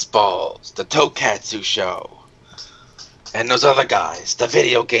 Spaceballs, the Tokatsu show. And those other guys, the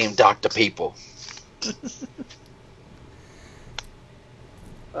video game doctor people.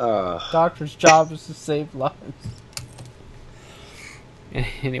 Doctor's job is to save lives.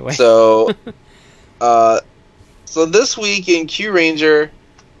 Anyway. So this week in Q Ranger,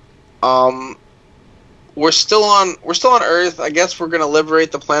 we're still on Earth. I guess we're gonna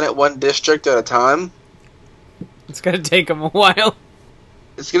liberate the planet one district at a time. It's gonna take them a while.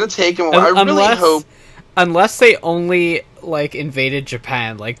 It's gonna take them a while. I really hope. Unless they only like invaded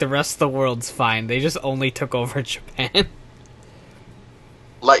Japan, like the rest of the world's fine. They just only took over Japan.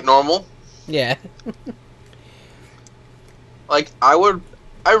 Like normal. Yeah. Like I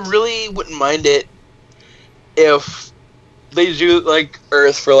really wouldn't mind it if they do like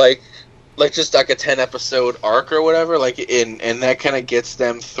Earth for like just like a 10 episode arc or whatever, like and that kind of gets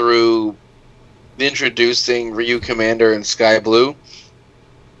them through introducing Ryu Commander and Sky Blue,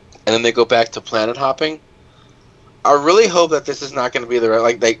 and then they go back to planet hopping. I really hope that this is not going to be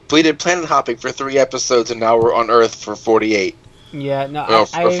we did planet hopping for 3 episodes and now we're on Earth for 48. Yeah, no, or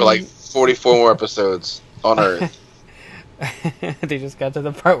for like 44 more episodes on Earth. They just got to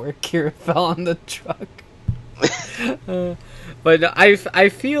the part where Kira fell on the truck. But I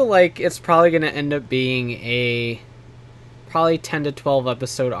feel like it's probably going to end up being a probably 10 to 12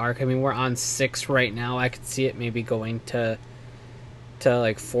 episode arc. I mean, we're on 6 right now. I could see it maybe going to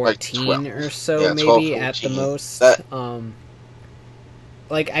like 14 or so, yeah, maybe 12, at the most.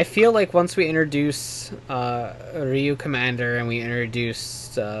 Like, I feel like once we introduce Ryu Commander and we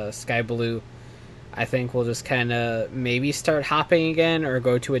introduce Sky Blue, I think we'll just kind of maybe start hopping again or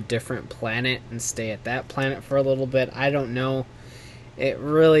go to a different planet and stay at that planet for a little bit. I don't know. It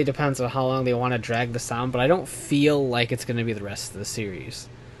really depends on how long they want to drag this on, but I don't feel like it's going to be the rest of the series.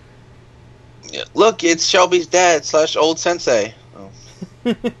 Yeah, look, it's Shelby's dad / old sensei. Oh.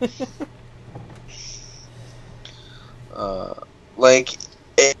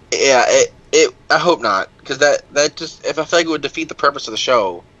 I hope not, because that just, if I feel like it would defeat the purpose of the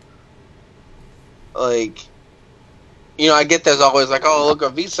show. Like, I get there's always like, oh, look, a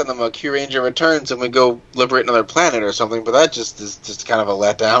V-Cinema, Q Ranger returns, and we go liberate another planet or something, but that just is just kind of a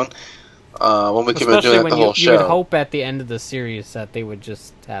letdown. When we could be doing it the whole show. You would hope at the end of the series that they would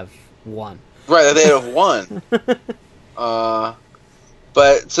just have one. Right, that they'd have one.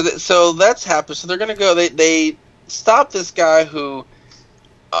 But so that's happened. So they're gonna go. stop this guy who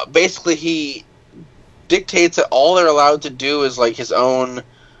basically he dictates that all they're allowed to do is like his own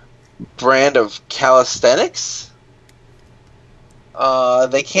brand of calisthenics.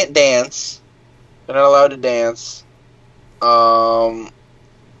 They can't dance. They're not allowed to dance. And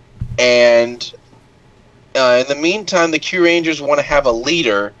in the meantime, the Q Rangers want to have a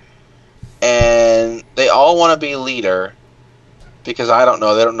leader, and they all want to be leader because I don't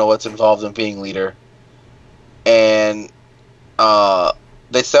know. They don't know what's involved in being leader, and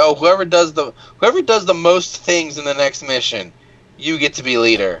they say, "Oh, whoever does the most things in the next mission, you get to be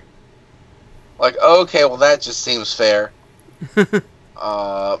leader." Like, okay, well that just seems fair.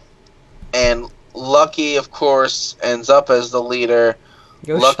 And Lucky, of course, ends up as the leader.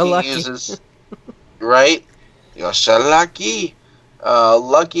 Lucky uses right. Yosha Lucky.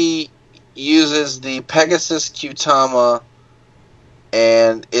 Lucky uses the Pegasus Qtama,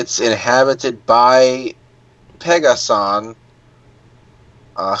 and it's inhabited by Pega-san,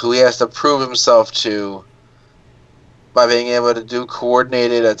 who he has to prove himself to by being able to do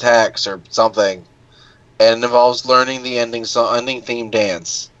coordinated attacks or something, and it involves learning the ending theme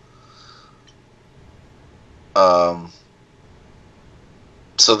dance.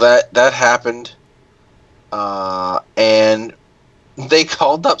 So that happened, and they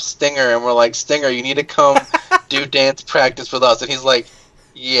called up Stinger and were like, "Stinger, you need to come do dance practice with us." And he's like,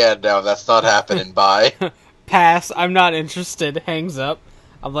 "Yeah, no, that's not happening. Bye." Pass. I'm not interested. Hangs up.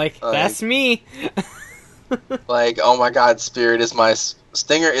 I'm like, that's me. Like, oh my God, Stinger is my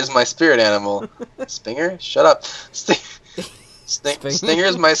spirit animal. Stinger, shut up. Stinger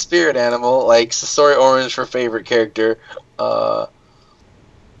is my spirit animal. Like Sasori Orange for favorite character. So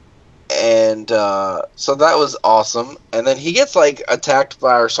that was awesome. And then he gets like attacked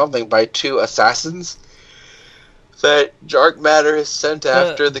by two assassins that Dark Matter has sent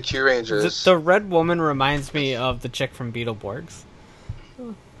after the Q Rangers. The red woman reminds me of the chick from Beetleborgs.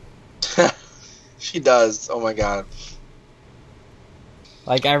 She does. Oh my God.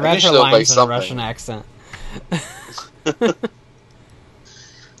 Like, I read her lines in a Russian accent.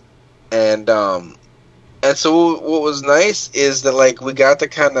 And so what was nice is that like we got to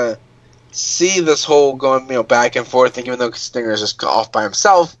kind of see this whole going back and forth, and even though Stinger is just off by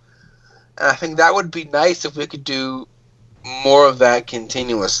himself, and I think that would be nice if we could do more of that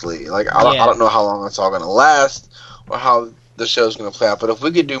continuously. Like I don't know how long it's all going to last or how the show's going to play out, but if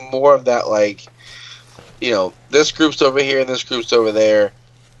we could do more of that, like this group's over here and this group's over there,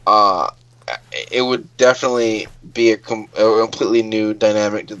 it would definitely be a completely new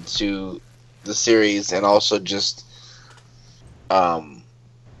dynamic to the series, and also just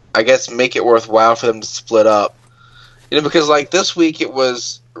I guess make it worthwhile for them to split up. Because like this week it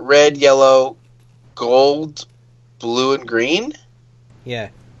was red, yellow, gold, blue, and green. Yeah.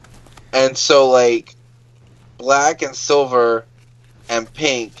 And so like black and silver and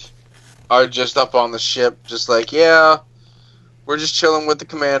pink are just up on the ship, just like, yeah, we're just chilling with the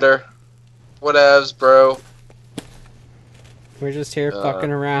commander. Whatevs, bro. We're just here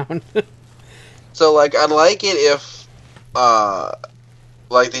fucking around. So like I'd like it if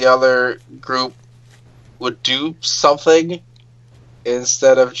like the other group would do something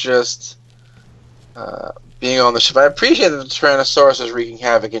instead of just being on the ship. I appreciate that the Tyrannosaurus is wreaking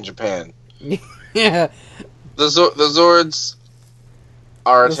havoc in Japan. Yeah. The Zords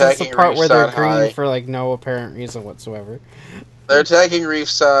are attacking the part where they're green High. for like no apparent reason whatsoever. They're attacking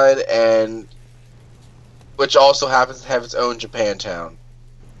Reefside, and which also happens to have its own Japantown.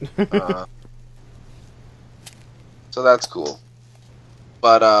 So that's cool.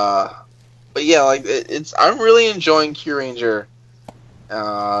 But yeah, like I'm really enjoying Q Ranger.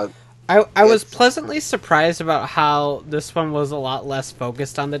 I was pleasantly surprised about how this one was a lot less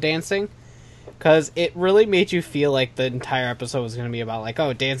focused on the dancing, because it really made you feel like the entire episode was going to be about like,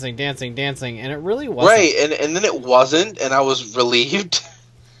 oh, dancing, dancing, dancing, and it really wasn't. Right, and then it wasn't, and I was relieved.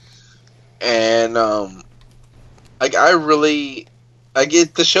 And like I really,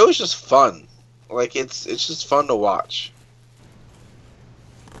 the show is just fun. Like it's just fun to watch.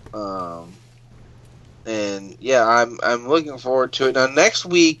 And yeah, I'm looking forward to it. Now next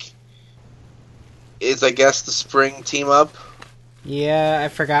week is, I guess, the spring team up. Yeah, I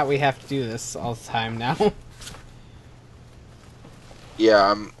forgot we have to do this all the time now.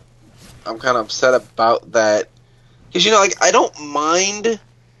 Yeah, I'm kind of upset about that, because like I don't mind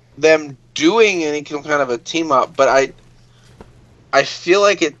them doing any kind of a team up, but I feel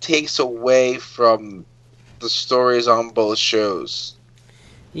like it takes away from the stories on both shows.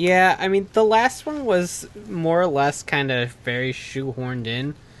 Yeah, I mean, the last one was more or less kind of very shoehorned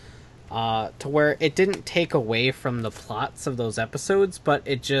in, to where it didn't take away from the plots of those episodes, but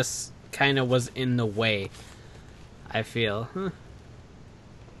it just kind of was in the way. I feel.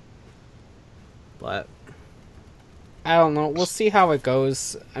 But I don't know. We'll see how it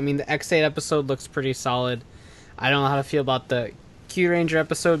goes. I mean, the X8 episode looks pretty solid. I don't know how to feel about the Q Ranger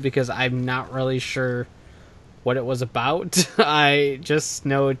episode because I'm not really sure what it was about. I just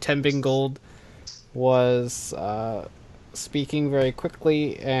know Tembin Gold was speaking very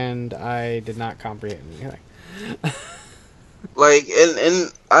quickly, and I did not comprehend anything. Like,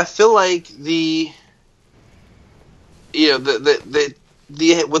 and I feel like the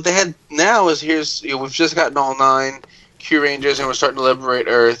what they had now is here's we've just gotten all 9 Q Rangers and we're starting to liberate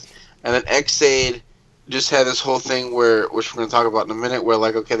Earth, and then X-Aid just had this whole thing where, which we're going to talk about in a minute, where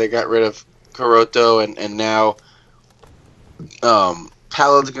like okay they got rid of Kuroto and now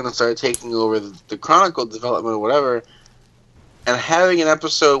Palad's going to start taking over the Chronicle development or whatever, and having an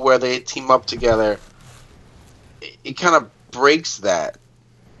episode where they team up together, it kind of breaks that.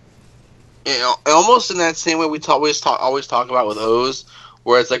 You know, almost in that same way we always talk about with O's,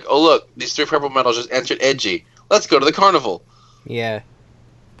 where it's like, oh look, these 3 purple medals just entered Edgy. Let's go to the carnival. Yeah.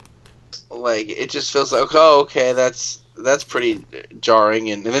 Like it just feels like, oh okay, that's pretty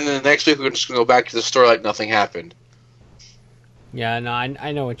jarring, and then the next week we're just gonna go back to the store like nothing happened. Yeah, no,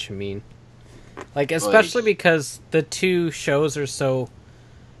 I know what you mean. Like, especially because the 2 shows are so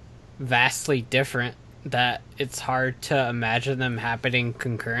vastly different that it's hard to imagine them happening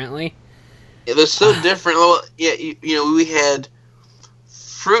concurrently. Yeah, they're so different. Well, yeah, you know, we had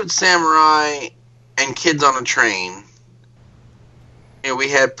Fruit Samurai and Kids on a Train. You know, we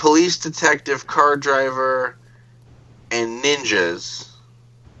had Police Detective, Car Driver, and Ninjas.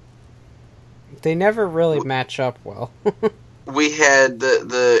 They never really match up well. We had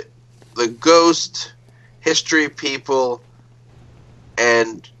the Ghost, History People,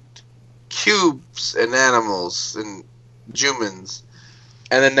 and Cubes and Animals and Humans.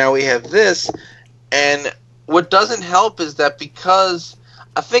 And then now we have this, and what doesn't help is that because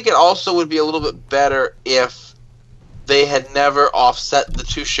I think it also would be a little bit better if they had never offset the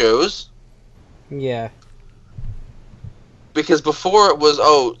 2 shows. Yeah. Because before it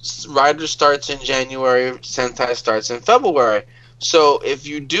was, Rider starts in January, Sentai starts in February. So if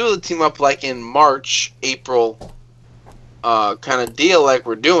you do the team up like in March, April, kind of deal like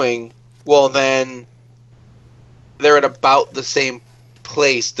we're doing, well then they're at about the same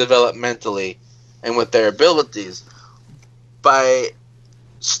place developmentally and with their abilities. By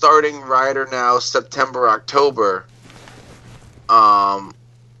starting Rider now September, October,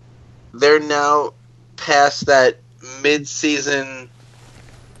 they're now past that mid-season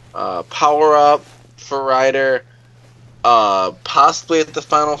power-up for Rider, possibly at the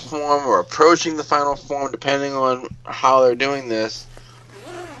final form or approaching the final form depending on how they're doing this,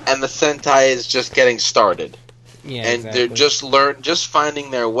 and the Sentai is just getting started. Yeah, and exactly. They're just finding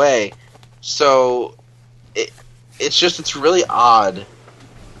their way. So it's really odd,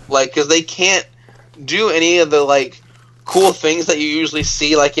 like because they can't do any of the like cool things that you usually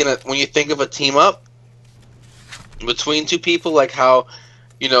see, like when you think of a team up between 2 people, like how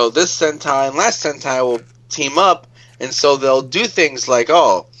this Sentai and last Sentai will team up, and so they'll do things like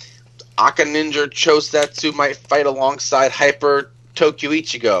Aka Ninja Chosetsu might fight alongside Hyper Tokyo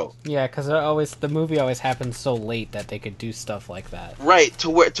Ichigo. Yeah, because the movie always happens so late that they could do stuff like that. Right, to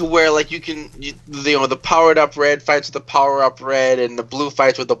where like the powered up red fights with the power up red, and the blue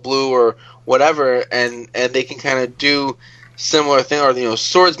fights with the blue or whatever, and they can kind of do similar thing, or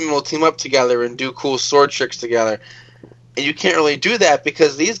swordsmen will team up together and do cool sword tricks together. And you can't really do that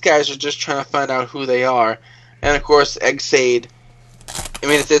because these guys are just trying to find out who they are. And of course, Eggshade, I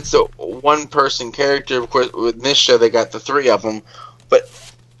mean, it's a one-person character. Of course, with this show, they got the 3 of them. But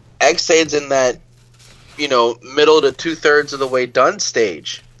Eggshade's in that, middle to 2/3 of the way done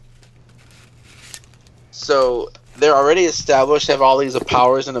stage. So they're already established, have all these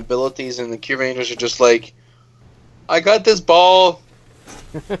powers and abilities, and the Q Rangers are just like, I got this ball.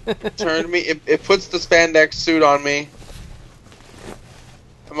 Turn me. It puts the spandex suit on me.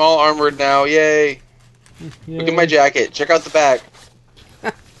 I'm all armored now. Yay. Look at my jacket. Check out the back.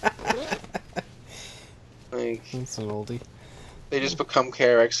 Like, That's an oldie. they just become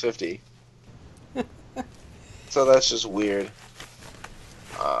KRX-50. So that's just weird.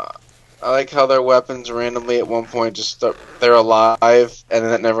 I like how their weapons randomly at one point just start, they're alive, and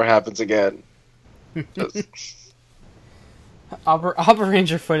then that never happens again. Alba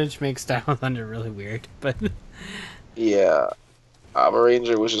Ranger footage makes Down Under really weird, but Yeah. Alba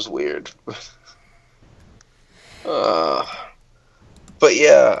Ranger was just weird. But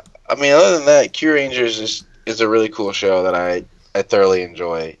yeah, I mean, other than that, Q Rangers is a really cool show that I thoroughly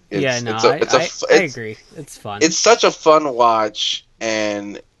enjoy. I agree. It's fun. It's such a fun watch,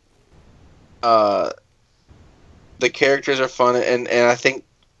 and the characters are fun, and I think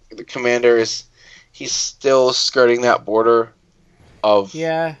the commander he's still skirting that border of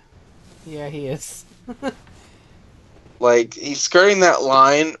Yeah, he is. like he's skirting that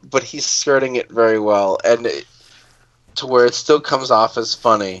line, but he's skirting it very well, and to where it still comes off as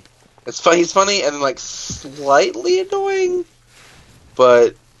funny. It's fun. He's funny and like slightly annoying,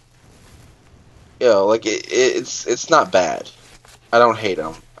 but like it's not bad. I don't hate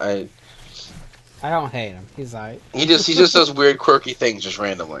him. I don't hate him. He's alright. He just does weird, quirky things just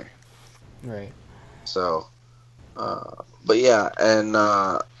randomly. Right. So, but yeah, and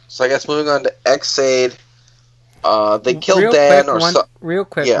so I guess moving on to Xaid. They killed real Dan quick, real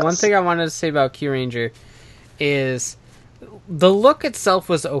quick. Yes. One thing I wanted to say about Q Ranger is the look itself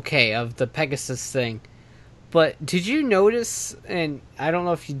was okay of the Pegasus thing, but did you notice? And I don't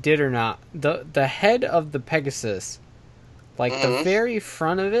know if you did or not. The head of the Pegasus, like the very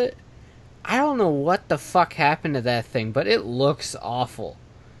front of it. I don't know what the fuck happened to that thing, but it looks awful.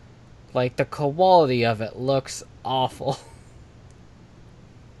 Like, the quality of it looks awful.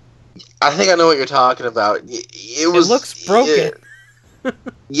 I think I know what you're talking about. It looks broken.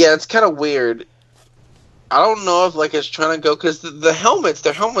 Yeah, it's kind of weird. I don't know if like it's trying to go because their helmets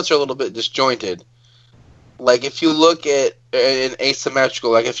are a little bit disjointed. Like if you look at an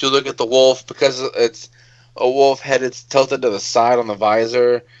asymmetrical, like if you look at the wolf, because it's a wolf head, it's tilted to the side on the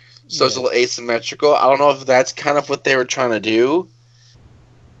visor, so it's a little asymmetrical. I don't know if that's kind of what they were trying to do,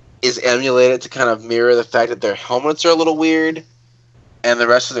 is emulate it to kind of mirror the fact that their helmets are a little weird, and the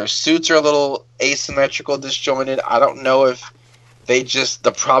rest of their suits are a little asymmetrical, disjointed. I don't know if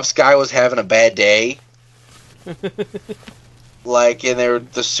the props guy was having a bad day. Like, and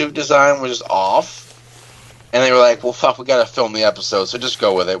the suit design was just off, and they were like, "Well, fuck, we gotta film the episode, so just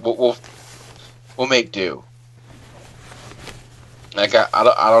go with it. We'll make do." Like, I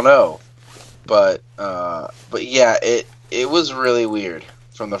don't know, but yeah, it was really weird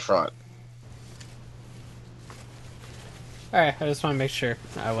from the front. Alright, I just want to make sure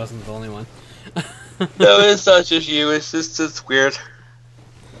I wasn't the only one. No, it's not just you. It's weird.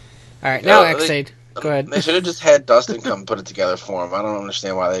 Alright, now Xaid. Go ahead. They should have just had Dustin come put it together for him. I don't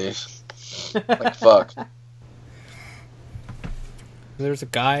understand why they like fuck. There's a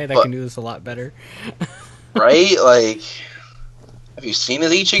guy that can do this a lot better. Right? Like, have you seen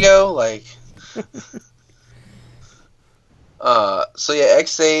his Ichigo? Like, so yeah,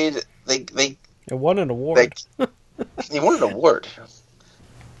 Xaid, they won an award. He won an award.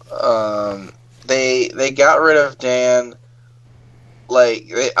 They got rid of Dan. Like,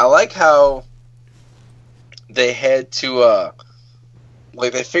 I like how they had to,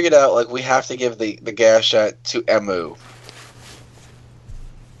 like, they figured out, like, we have to give the gas shot to Emu,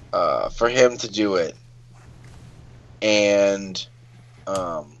 for him to do it. And,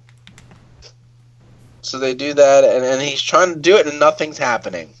 so they do that, and he's trying to do it, and nothing's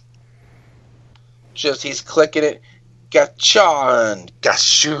happening. Just, he's clicking it, Gachon,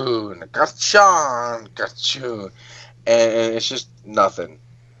 Gachun, Gachon, Gachun, and it's just nothing.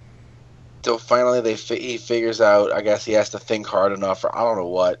 Till finally he figures out, I guess he has to think hard enough, or I don't know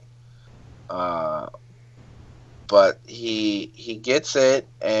what. But he gets it,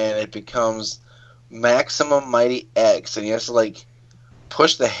 and it becomes Maximum Mighty X, and he has to, like,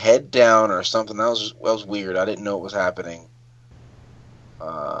 push the head down or something. That was weird. I didn't know what was happening.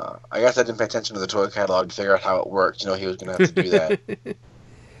 I guess I didn't pay attention to the toy catalog to figure out how it worked. You know, he was going to have to do that.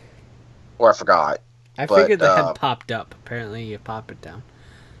 Or I forgot. I figured the head popped up. Apparently you pop it down.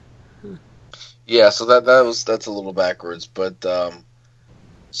 Yeah, so that's a little backwards, but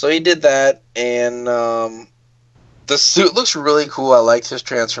so he did that, and the suit looks really cool. I liked his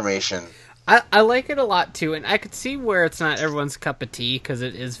transformation. I like it a lot too, and I could see where it's not everyone's cup of tea because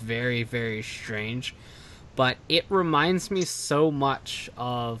it is very, very strange. But it reminds me so much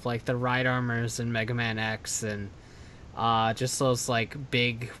of like the Ride Armors in Mega Man X and just those like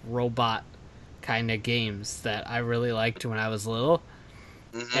big robot kind of games that I really liked when I was little.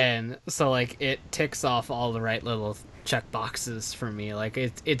 Mm-hmm. And so, like, it ticks off all the right little check boxes for me. Like,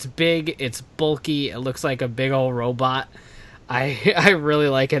 it's big, it's bulky, it looks like a big old robot. I really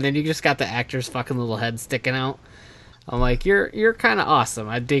like it. And then you just got the actor's fucking little head sticking out. I'm like, you're kind of awesome.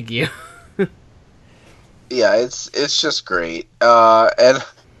 I dig you. Yeah, it's just great. And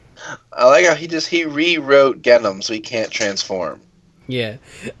I like how he rewrote Genom so he can't transform. Yeah.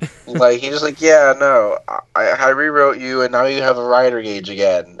 Like, he's just like, yeah, no, I rewrote you, and now you have a rider gauge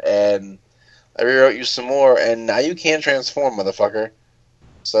again, and I rewrote you some more, and now you can't transform, motherfucker.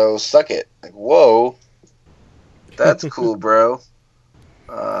 So, suck it. Like, whoa. That's cool, bro.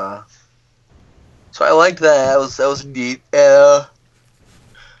 So I like that. That was neat.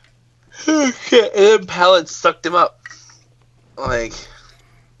 And then Pallet sucked him up. Like,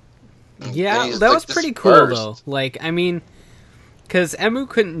 Yeah, he's, that like, was pretty cool, dispersed. though. Like, I mean, because Emu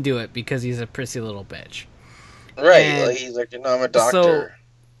couldn't do it because he's a prissy little bitch. Right, And like, he's like, no, I'm a So, doctor.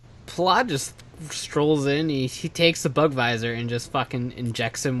 Plot just strolls in, he takes the bug visor and just fucking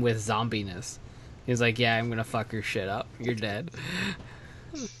injects him with zombiness. He's like, yeah, I'm gonna fuck your shit up. You're dead.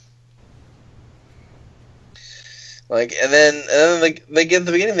 Like, and then like at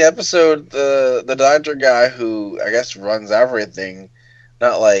the beginning of the episode, the doctor guy who I guess runs everything,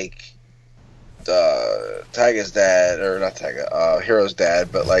 not like Taiga's dad, or not Taiga, Hero's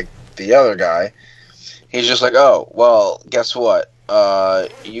dad, but like the other guy. He's just like, oh, well, guess what?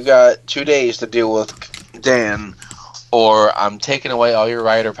 You got 2 days to deal with Dan, or I'm taking away all your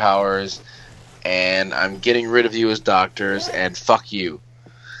writer powers, and I'm getting rid of you as doctors, and fuck you.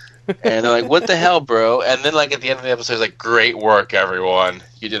 And they're like, what the hell, bro? And then, like, at the end of the episode, it's like, great work, everyone.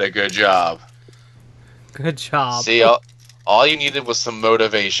 You did a good job. Good job. See, all you needed was some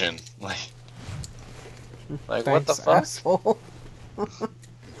motivation. Like what the Thanks, fuck? asshole.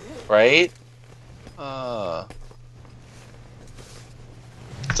 Right? So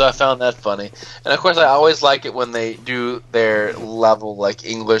I found that funny. And, of course, I always like it when they do their level, like,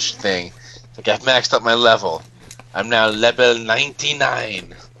 English thing. Like, I've maxed up my level. I'm now level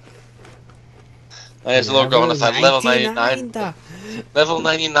 99. There's a little girl on the side. Level 99. Level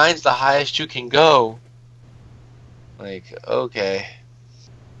 99 is the highest you can go. Like, okay.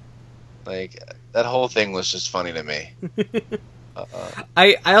 Like, that whole thing was just funny to me.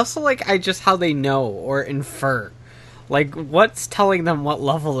 I also like just how they know or infer. Like, what's telling them what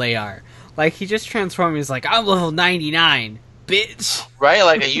level they are? Like, he just transformed. He's like, I'm level 99, bitch. Right?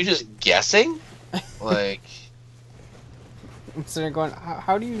 Like, are you just guessing? Like, I'm sitting there going,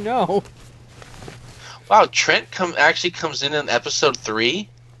 how do you know? wow, Trent actually comes in episode 3.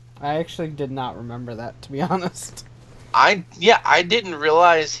 I actually did not remember that, to be honest. I didn't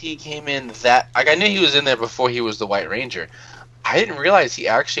realize he came in that. Like, I knew he was in there before he was the White Ranger. I didn't realize he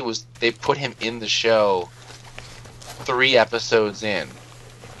actually was. They put him in the show 3 episodes in.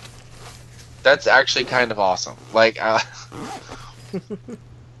 That's actually kind of awesome. Like,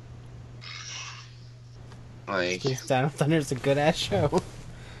 like, Down of Thunder's a good ass show.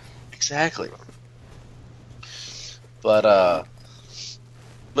 exactly. But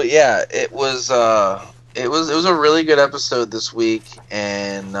yeah, it was a really good episode this week,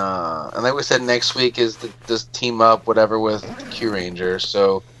 and like we said, next week is this team up whatever with Q Ranger.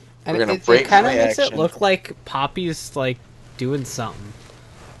 So And we're gonna it break kind of from makes action. it look like Poppy's like doing something,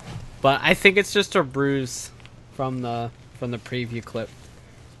 but I think it's just a bruise from the preview clip.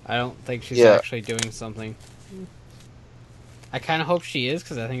 I don't think she's actually doing something. I kind of hope she is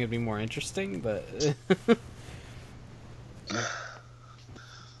because I think it'd be more interesting. But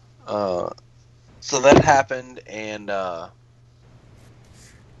so that happened, and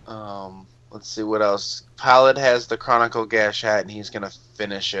let's see what else. Pilot has the Chronicle Gash hat, and he's gonna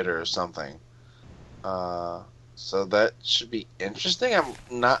finish it or something. So that should be interesting. I'm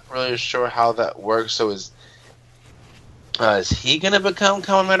not really sure how that works. So is he gonna become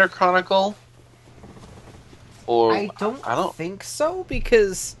Commander Chronicle? Or I don't think so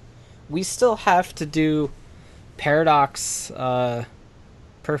because we still have to do Paradox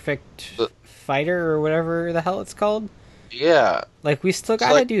Perfect Fighter or whatever the hell it's called. Yeah. Like, we still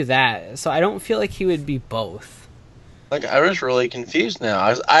gotta do that, so I don't feel like he would be both. Like, I was really confused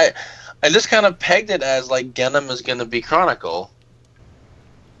now. I just kind of pegged it as, like, Genom is going to be Chronicle.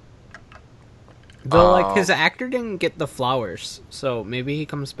 Though, like, his actor didn't get the flowers, so maybe he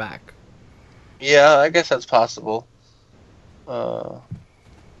comes back. Yeah, I guess that's possible. So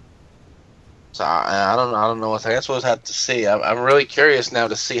I don't know what I guess we'll have to see. I'm really curious now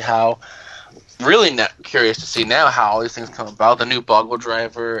to see how. Really curious to see now how all these things come about. The new Boggle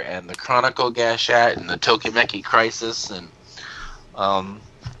Driver and the Chronicle Gashat and the Tokimeki Crisis and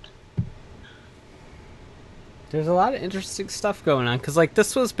There's a lot of interesting stuff going on because, like,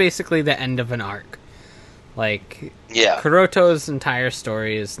 this was basically the end of an arc. Like, yeah, Kuroto's entire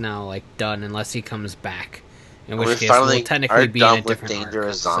story is now like done unless he comes back. In which case, we'll technically be in a different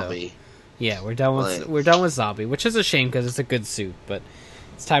Dangerous arc. Zombie. So, yeah, we're done with Zombie, which is a shame because it's a good suit, but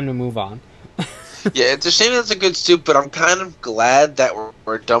it's time to move on. Yeah, it's a shame it's a good suit, but I'm kind of glad that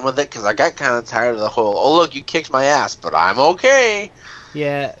we're done with it because I got kind of tired of the whole, oh look, you kicked my ass, but I'm okay.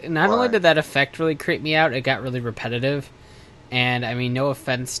 Yeah, not only did that effect really creep me out, it got really repetitive. And, I mean, no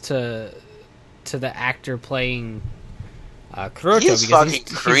offense to the actor playing Kuroto, because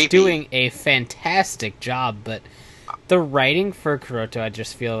he's doing a fantastic job, but the writing for Kuroto I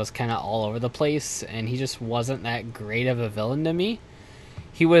just feel was kind of all over the place, and he just wasn't that great of a villain to me.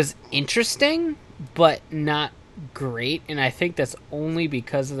 he was interesting, but not great, and I think that's only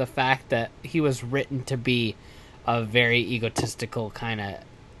because of the fact that he was written to be a very egotistical kind of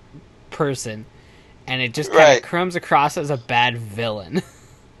person, and it just kind of comes across as a bad villain.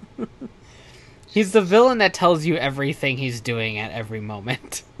 He's the villain that tells you everything he's doing at every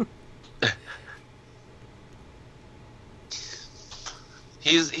moment.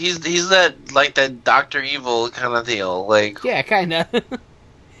 He's that, like, that Dr. Evil kind of deal, like, yeah, kind of.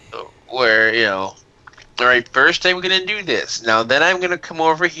 where, you know, all right, first I'm gonna do this. Now then I'm gonna come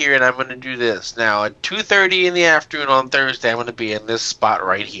over here and I'm gonna do this. Now at 2:30 in the afternoon on Thursday I'm gonna be in this spot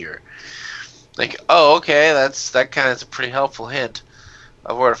right here. Like, oh, okay, that kind of is a pretty helpful hint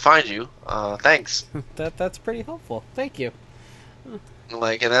of where to find you. Thanks. That's pretty helpful. Thank you.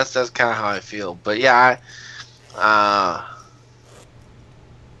 Like, and that's kind of how I feel. But yeah, I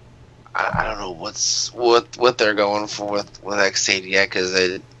don't know what they're going for with X8 yet, because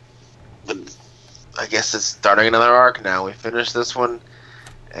I guess it's starting another arc now. We finished this one,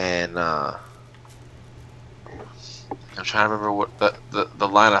 and I'm trying to remember what the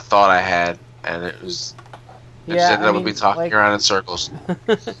line of thought I had, and it was. I just ended up with me talking around in circles.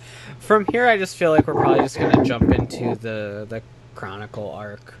 From here, I just feel like we're probably just gonna jump into the Chronicle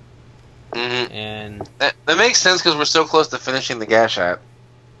arc, and that makes sense because we're so close to finishing the Gashat.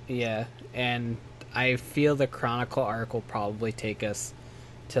 Yeah, and I feel the Chronicle arc will probably take us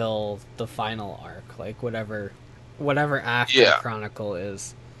till the final arc, like whatever after Chronicle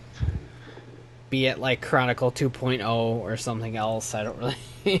is. Be it like Chronicle 2.0 or something else, I don't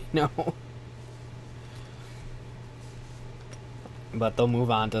really know. But they'll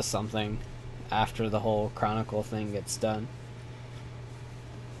move on to something after the whole Chronicle thing gets done.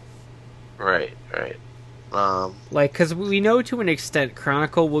 Right. Like, because we know to an extent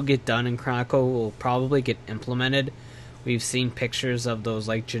Chronicle will get done and Chronicle will probably get implemented. We've seen pictures of those,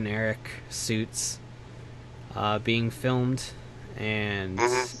 like, generic suits being filmed, and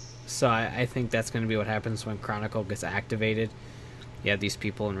so I think that's going to be what happens when Chronicle gets activated. You have these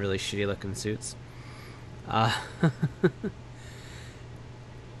people in really shitty-looking suits.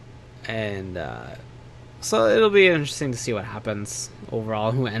 And so it'll be interesting to see what happens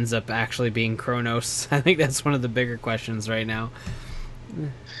overall, who ends up actually being Kronos. I think that's one of the bigger questions right now.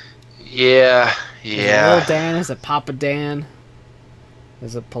 Yeah. Is it Little Dan? Is it Papa Dan?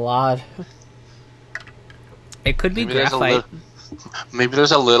 Is it Palad? It could be Graphite. Maybe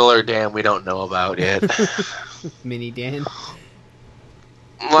there's a littler Dan we don't know about yet. Mini Dan.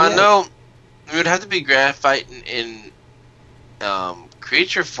 Well, no, it would have to be Graphite in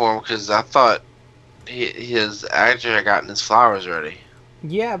creature form, because I thought his actor had gotten his flowers already.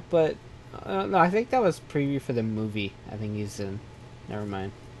 Yeah, but no, I think that was preview for the movie. I think he's in. Never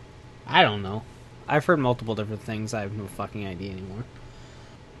mind. I don't know. I've heard multiple different things. I have no fucking idea anymore.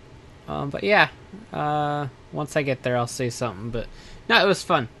 But yeah, once I get there, I'll say something. But no, it was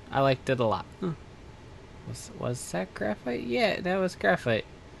fun. I liked it a lot. Was that Graphite? Yeah, that was Graphite.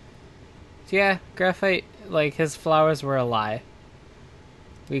 Yeah, Graphite. Like, his flowers were a lie.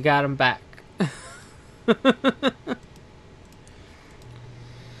 We got him back.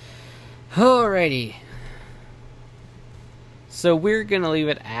 Alrighty. So we're going to leave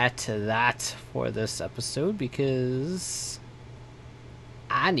it at that for this episode because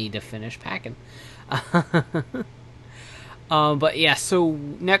I need to finish packing. But yeah, so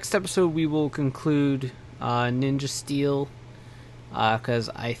next episode we will conclude Ninja Steel, because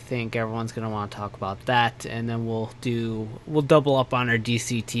I think everyone's going to want to talk about that, and then we'll double up on our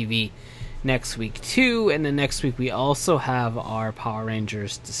DC TV next week too, and then next week we also have our Power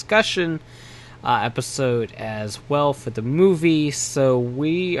Rangers discussion episode as well for the movie. So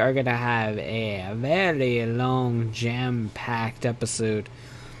we are going to have a very long, jam-packed episode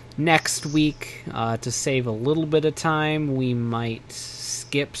next week. To save a little bit of time, we might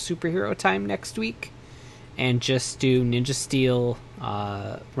skip superhero time next week and just do Ninja Steel,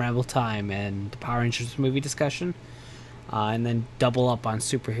 Ramble Time, and the Power Rangers movie discussion, and then double up on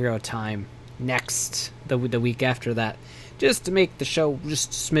superhero time next, the week after that, just to make the show just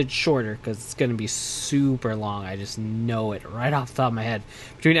a smidge shorter, because it's going to be super long. I just know it right off the top of my head.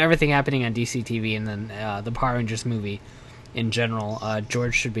 Between everything happening on DC TV and then the Power Rangers movie in general,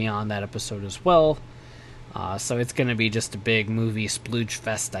 George should be on that episode as well. So it's going to be just a big movie splooge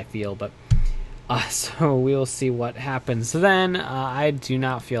fest, I feel, but so we'll see what happens then. I do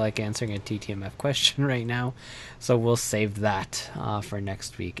not feel like answering a TTMF question right now, so we'll save that for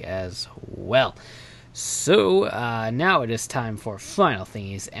next week as well. So now it is time for Final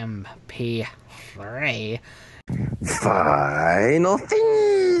Thingies MP3. Final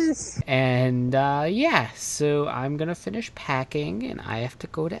Things! And yeah, so I'm gonna finish packing, and I have to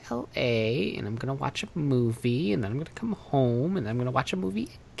go to LA, and I'm gonna watch a movie, and then I'm gonna come home, and I'm gonna watch a movie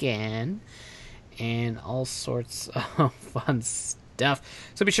again, and all sorts of fun stuff.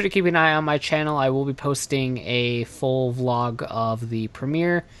 So be sure to keep an eye on my channel. I will be posting a full vlog of the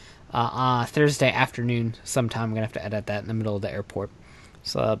premiere Thursday afternoon sometime. I'm gonna have to edit that in the middle of the airport,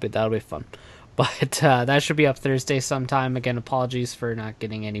 so that'll be fun. But that should be up Thursday sometime. Again, apologies for not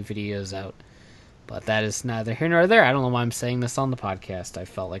getting any videos out. But that is neither here nor there. I don't know why I'm saying this on the podcast. I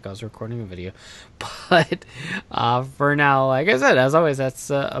felt like I was recording a video. But for now, like I said, as always, that's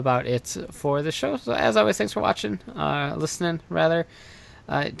about it for the show. So as always, thanks for watching, listening, rather.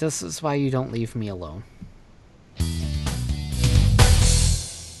 This is why you don't leave me alone.